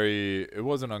it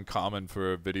wasn't uncommon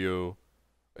for a video,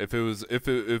 if it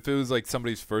was like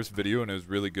somebody's first video and it was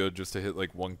really good, just to hit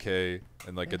like 1K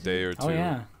in like a day or two. Oh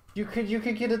yeah. You could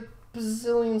get a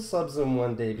bazillion subs in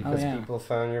one day because people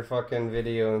found your fucking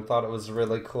video and thought it was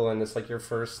really cool, and it's like your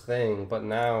first thing. But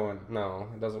now, no,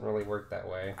 it doesn't really work that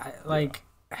way.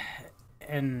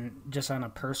 And just on a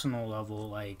personal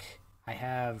level, like I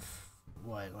have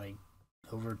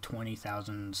over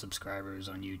 20,000 subscribers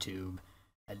on YouTube,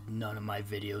 and none of my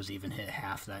videos even hit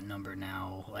half that number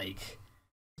now. Like,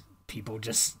 people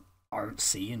just aren't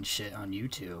seeing shit on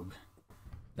YouTube.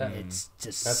 It's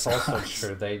just that's sucks.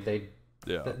 Also true.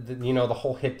 The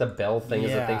whole hit the bell thing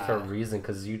is a thing for a reason,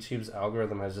 because YouTube's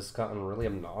algorithm has just gotten really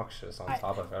obnoxious on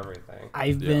top of everything.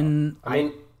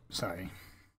 Sorry.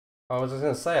 I was just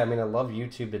gonna say, I mean, I love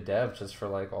YouTube to dev just for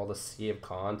like all the sea of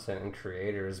content and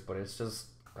creators, but it's just,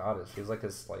 God, it feels like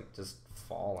it's like just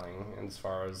falling as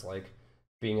far as like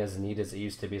being as neat as it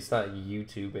used to be. It's not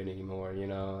YouTube anymore,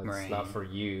 It's not for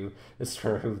you. It's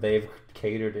for who they've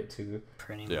catered it to.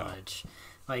 Pretty much.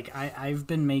 Like I've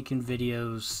been making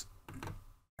videos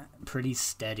pretty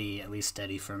steady, at least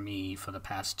steady for me, for the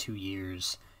past 2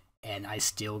 years, and I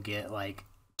still get like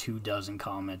 24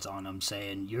 comments on them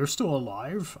saying, "You're still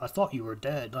alive? I thought you were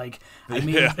dead." Like, I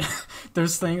mean,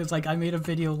 there's things like I made a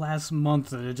video last month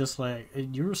that it just like,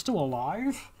 "You're still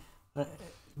alive?"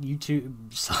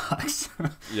 YouTube sucks.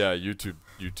 Yeah, YouTube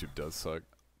does suck.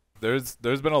 There's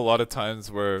been a lot of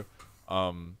times where,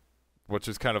 which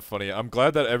is kind of funny. I'm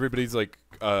glad that everybody's like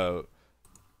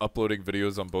uploading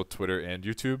videos on both Twitter and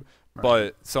YouTube,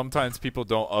 but sometimes people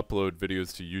don't upload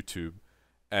videos to YouTube.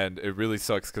 And it really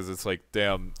sucks because it's like,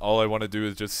 damn, all I want to do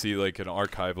is just see like an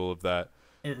archival of that.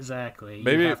 Exactly.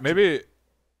 Maybe.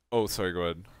 Oh, sorry. Go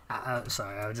ahead.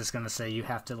 Sorry, I was just gonna say you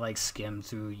have to like skim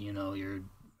through, your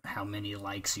how many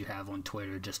likes you have on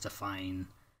Twitter just to find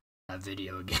that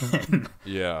video again.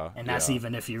 Yeah. And that's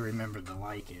even if you remember to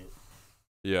like it.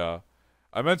 Yeah,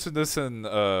 I mentioned this in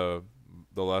the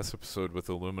last episode with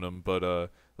aluminum,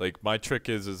 but like my trick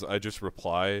is I just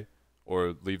reply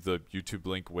or leave the YouTube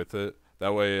link with it.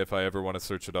 That way, if I ever want to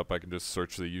search it up, I can just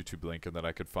search the YouTube link, and then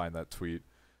I could find that tweet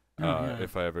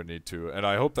if I ever need to. And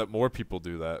I hope that more people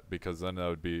do that, because then that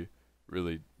would be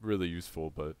really, really useful.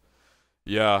 But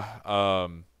yeah,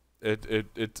 and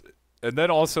then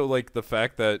also like the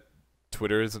fact that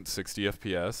Twitter isn't 60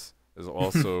 FPS is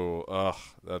also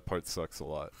that part sucks a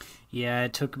lot. Yeah,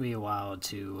 it took me a while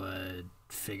to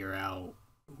figure out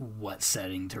what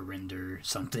setting to render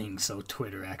something so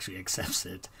Twitter actually accepts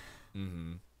it.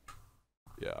 Mm-hmm.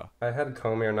 Yeah. I had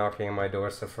Comier knocking on my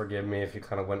door, so forgive me if you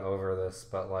kind of went over this,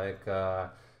 but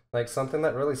like something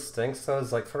that really stinks though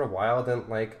is like for a while I didn't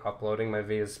like uploading my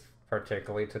videos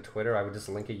particularly to Twitter. I would just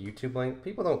link a YouTube link.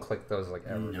 People don't click those like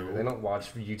ever. No. They don't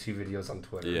watch YouTube videos on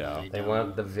Twitter. Yeah. They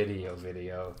want the video.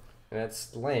 And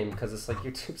it's lame because it's like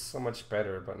YouTube's so much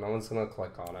better, but no one's going to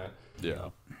click on it. Yeah.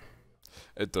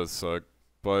 It does suck,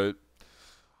 but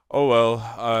oh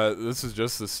well, this is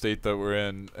just the state that we're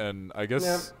in, and I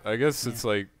guess it's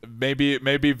like maybe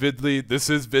Vidly. This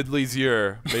is Vidly's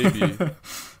year, maybe.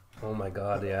 Oh my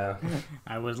God, yeah.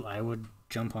 I would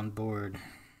jump on board.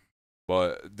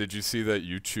 But did you see that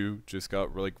YouTube just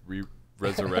got like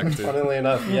resurrected. Funnily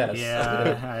enough, yes.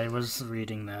 Yeah, I was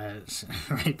reading that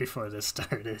right before this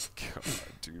started. God,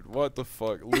 dude, what the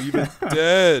fuck? Leave it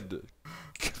dead.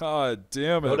 God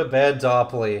damn it. Go to bed,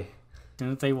 Dopley.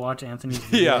 Didn't they watch Anthony's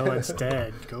video? Yeah. It's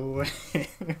dead. Go away.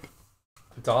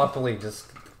 Dopley,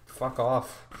 just fuck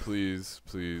off. Please,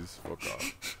 fuck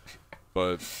off.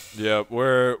 But yeah,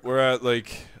 we're at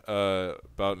like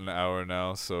about an hour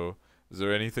now. So, is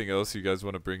there anything else you guys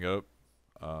want to bring up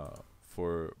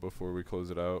for before we close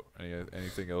it out?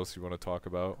 Anything else you want to talk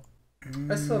about?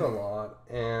 I said a lot,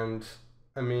 and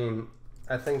I mean,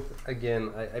 I think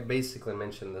again, I basically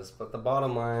mentioned this, but the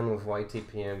bottom line with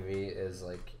YTPMV is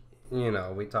like, you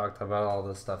know, we talked about all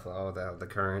this stuff, the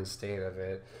current state of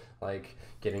it, like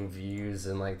getting views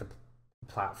and like the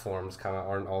platforms kind of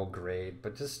aren't all great,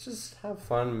 but just have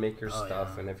fun, make your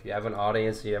stuff, and if you have an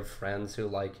audience, you have friends who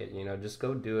like it, you know, just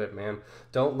go do it, man.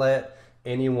 Don't let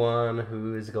anyone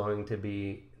who is going to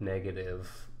be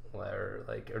negative or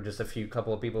just a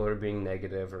couple of people who are being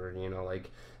negative, or you know,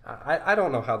 like I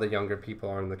don't know how the younger people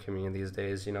are in the community these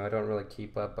days, you know, I don't really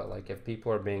keep up, but like if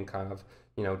people are being kind of,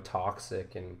 you know,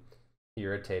 toxic and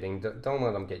irritating, don't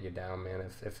let them get you down, man.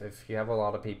 If you have a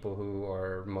lot of people who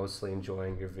are mostly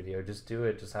enjoying your video, just do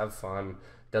it, just have fun.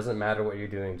 Doesn't matter what you're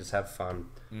doing, just have fun.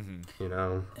 You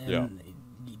know.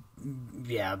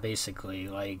 Yeah, basically,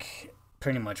 like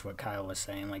pretty much what Kyle was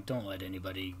saying, like don't let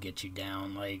anybody get you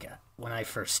down. Like when I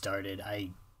first started,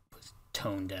 I was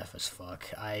tone deaf as fuck.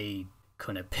 I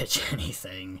couldn't pitch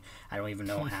anything. I don't even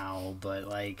know how, but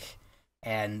like,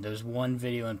 and there's one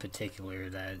video in particular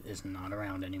that is not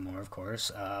around anymore, of course,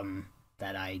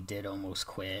 that I did almost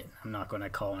quit. I'm not going to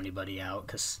call anybody out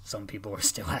because some people are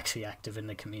still actually active in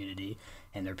the community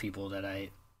and they're people that I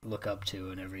look up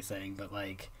to and everything, but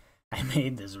like I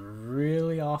made this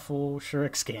really awful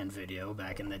Shuriken scan video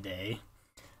back in the day,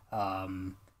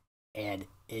 and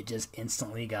it just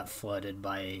instantly got flooded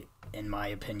by, in my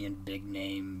opinion, big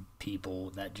name people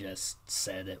that just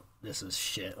said that this is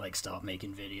shit, like stop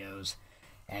making videos,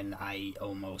 and I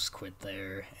almost quit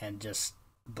there, and just,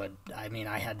 but I mean,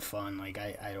 I had fun, like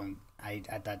I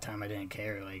at that time I didn't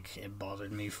care, like it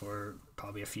bothered me for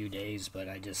probably a few days, but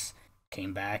I just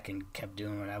came back and kept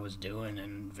doing what I was doing,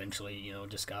 and eventually, you know,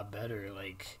 just got better.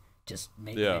 Like just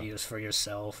make videos for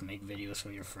yourself, make videos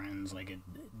for your friends, like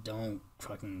don't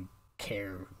fucking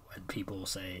care what people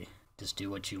say, just do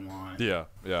what you want. Yeah,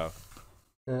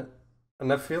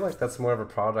 and I feel like that's more of a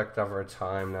product over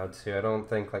time now too. I don't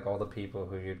think like all the people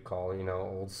who you'd call, you know,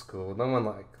 old school, no one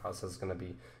like us is gonna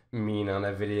be mean on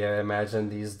a video, I imagine,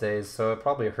 these days, so it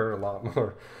probably hurt a lot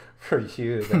more for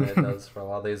you than it does for a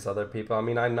lot of these other people. I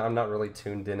mean, I'm not really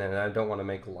tuned in, and I don't want to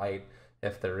make light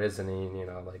if there is any, you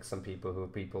know, like some people who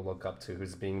people look up to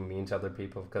who's being mean to other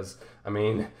people, because I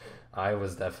mean, I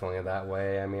was definitely that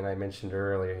way. I mean, I mentioned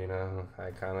earlier, you know,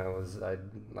 I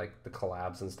like the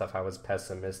collabs and stuff, I was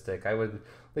pessimistic. I would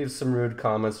leave some rude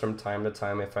comments from time to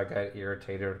time if I got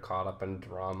irritated or caught up in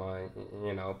drama.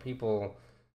 You know, people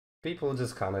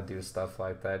just kind of do stuff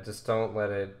like that. Just don't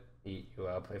let it eat you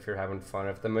up if you're having fun.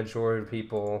 If the majority of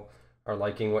people are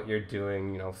liking what you're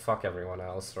doing, you know, fuck everyone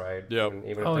else, right? Yep.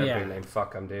 Even if they're being named,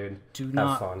 fuck them, dude. Do Have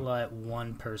not fun. let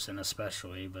one person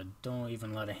especially, but don't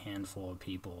even let a handful of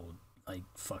people like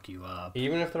fuck you up.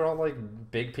 Even if they're all like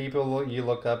big people you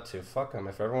look up to, fuck them.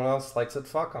 If everyone else likes it,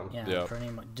 fuck them. Yeah,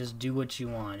 pretty much. Just do what you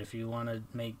want. If you want to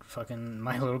make fucking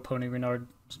My Little Pony Renard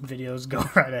videos, go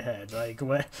right ahead. Like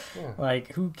what? Yeah.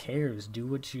 Like who cares? Do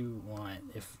what you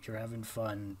want. If you're having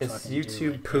fun, it's fucking YouTube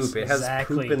do it. poop. It has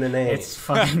poop in the name. It's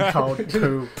fucking called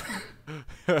poop.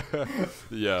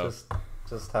 Yeah.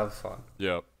 Just have fun.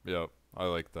 Yep. I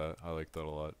like that. I like that a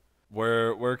lot.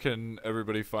 Where can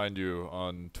everybody find you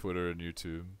on Twitter and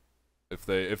YouTube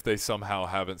if they somehow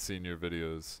haven't seen your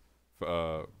videos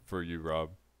for you, Rob?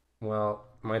 Well,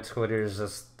 my Twitter is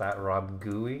just that Rob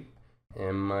Gooey,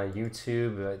 and my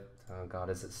YouTube, oh god,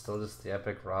 is it still just the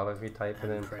Epic Rob if you type it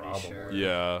in? Pretty Probably. sure.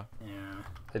 Yeah.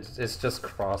 It's just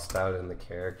crossed out in the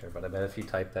character, but I bet if you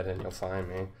type that in, you'll find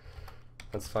me.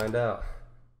 Let's find out.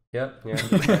 Yep, yeah,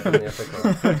 just type in the Epic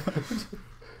Rob.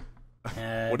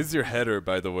 What is your header,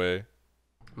 by the way?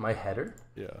 My header?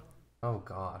 Yeah. Oh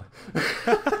god.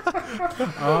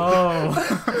 Oh.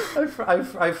 I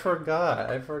forgot.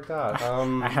 I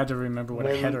had to remember what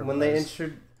a header when was.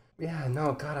 Yeah,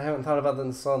 no, god, I haven't thought about that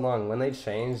in so long. When they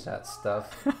changed that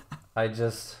stuff, I'm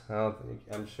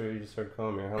sure you just heard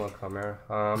Comer. Hello, Comer.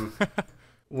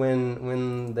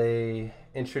 When they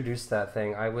introduced that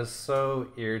thing, I was so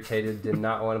irritated, did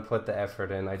not want to put the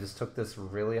effort in. I just took this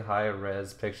really high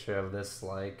res picture of this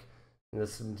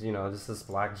this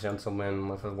black gentleman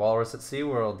with a walrus at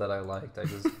SeaWorld that I liked. I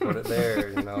just put it there,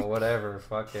 you know, whatever,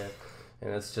 fuck it.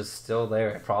 and it's just still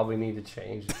there. I probably need to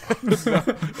change it.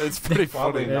 It's pretty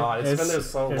Probably funny. not. It's been there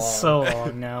so long. It's so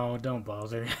long now. Don't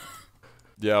bother.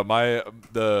 Yeah, my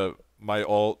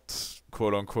alt,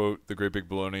 quote unquote, the Great Big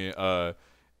Baloney,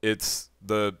 it's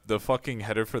the fucking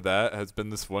header for that has been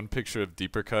this one picture of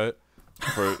Deeper Cut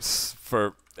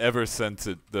for ever since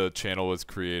the channel was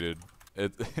created.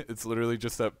 It's literally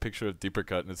just that picture of Deeper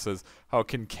Cut, and it says, "How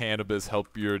can cannabis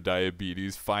help your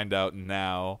diabetes? Find out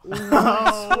now."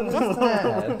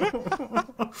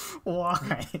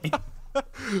 Why?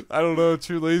 I don't know.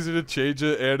 Too lazy to change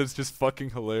it, and it's just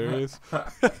fucking hilarious.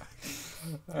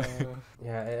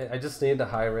 Yeah, I just need the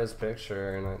high-res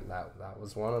picture, and that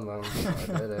was one of them. So I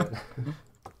did it.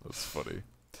 That's funny.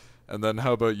 And then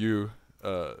how about you,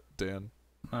 Dan?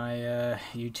 My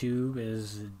YouTube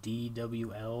is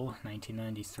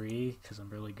DWL1993 because I'm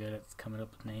really good at coming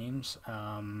up with names.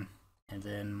 And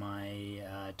then my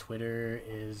Twitter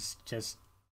is just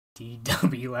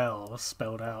DWL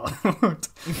spelled out.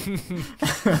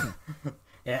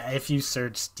 Yeah, if you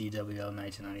search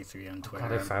DWL1993 on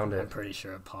Twitter, I found I'm it. pretty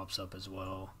sure it pops up as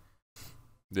well.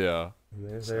 Yeah.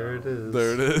 There it is.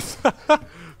 There it is.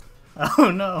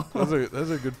 Oh no. That's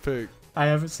a good pick. I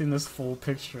haven't seen this full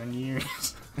picture in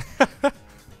years. God,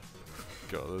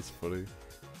 that's funny.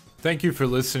 Thank you for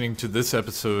listening to this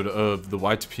episode of the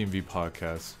YTPMV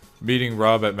Podcast. Meeting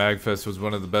Rob at MagFest was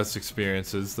one of the best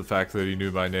experiences. The fact that he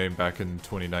knew my name back in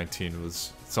 2019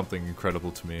 was something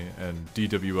incredible to me, and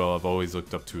DWL I've always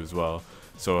looked up to as well.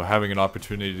 So having an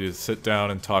opportunity to sit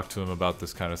down and talk to him about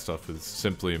this kind of stuff is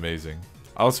simply amazing.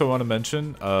 I also want to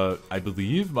mention, I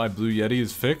believe my Blue Yeti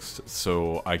is fixed,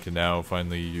 so I can now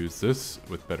finally use this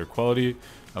with better quality.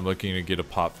 I'm looking to get a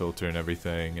pop filter and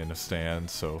everything and a stand,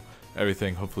 so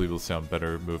everything hopefully will sound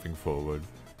better moving forward.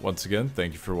 Once again,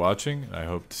 thank you for watching, and I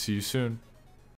hope to see you soon.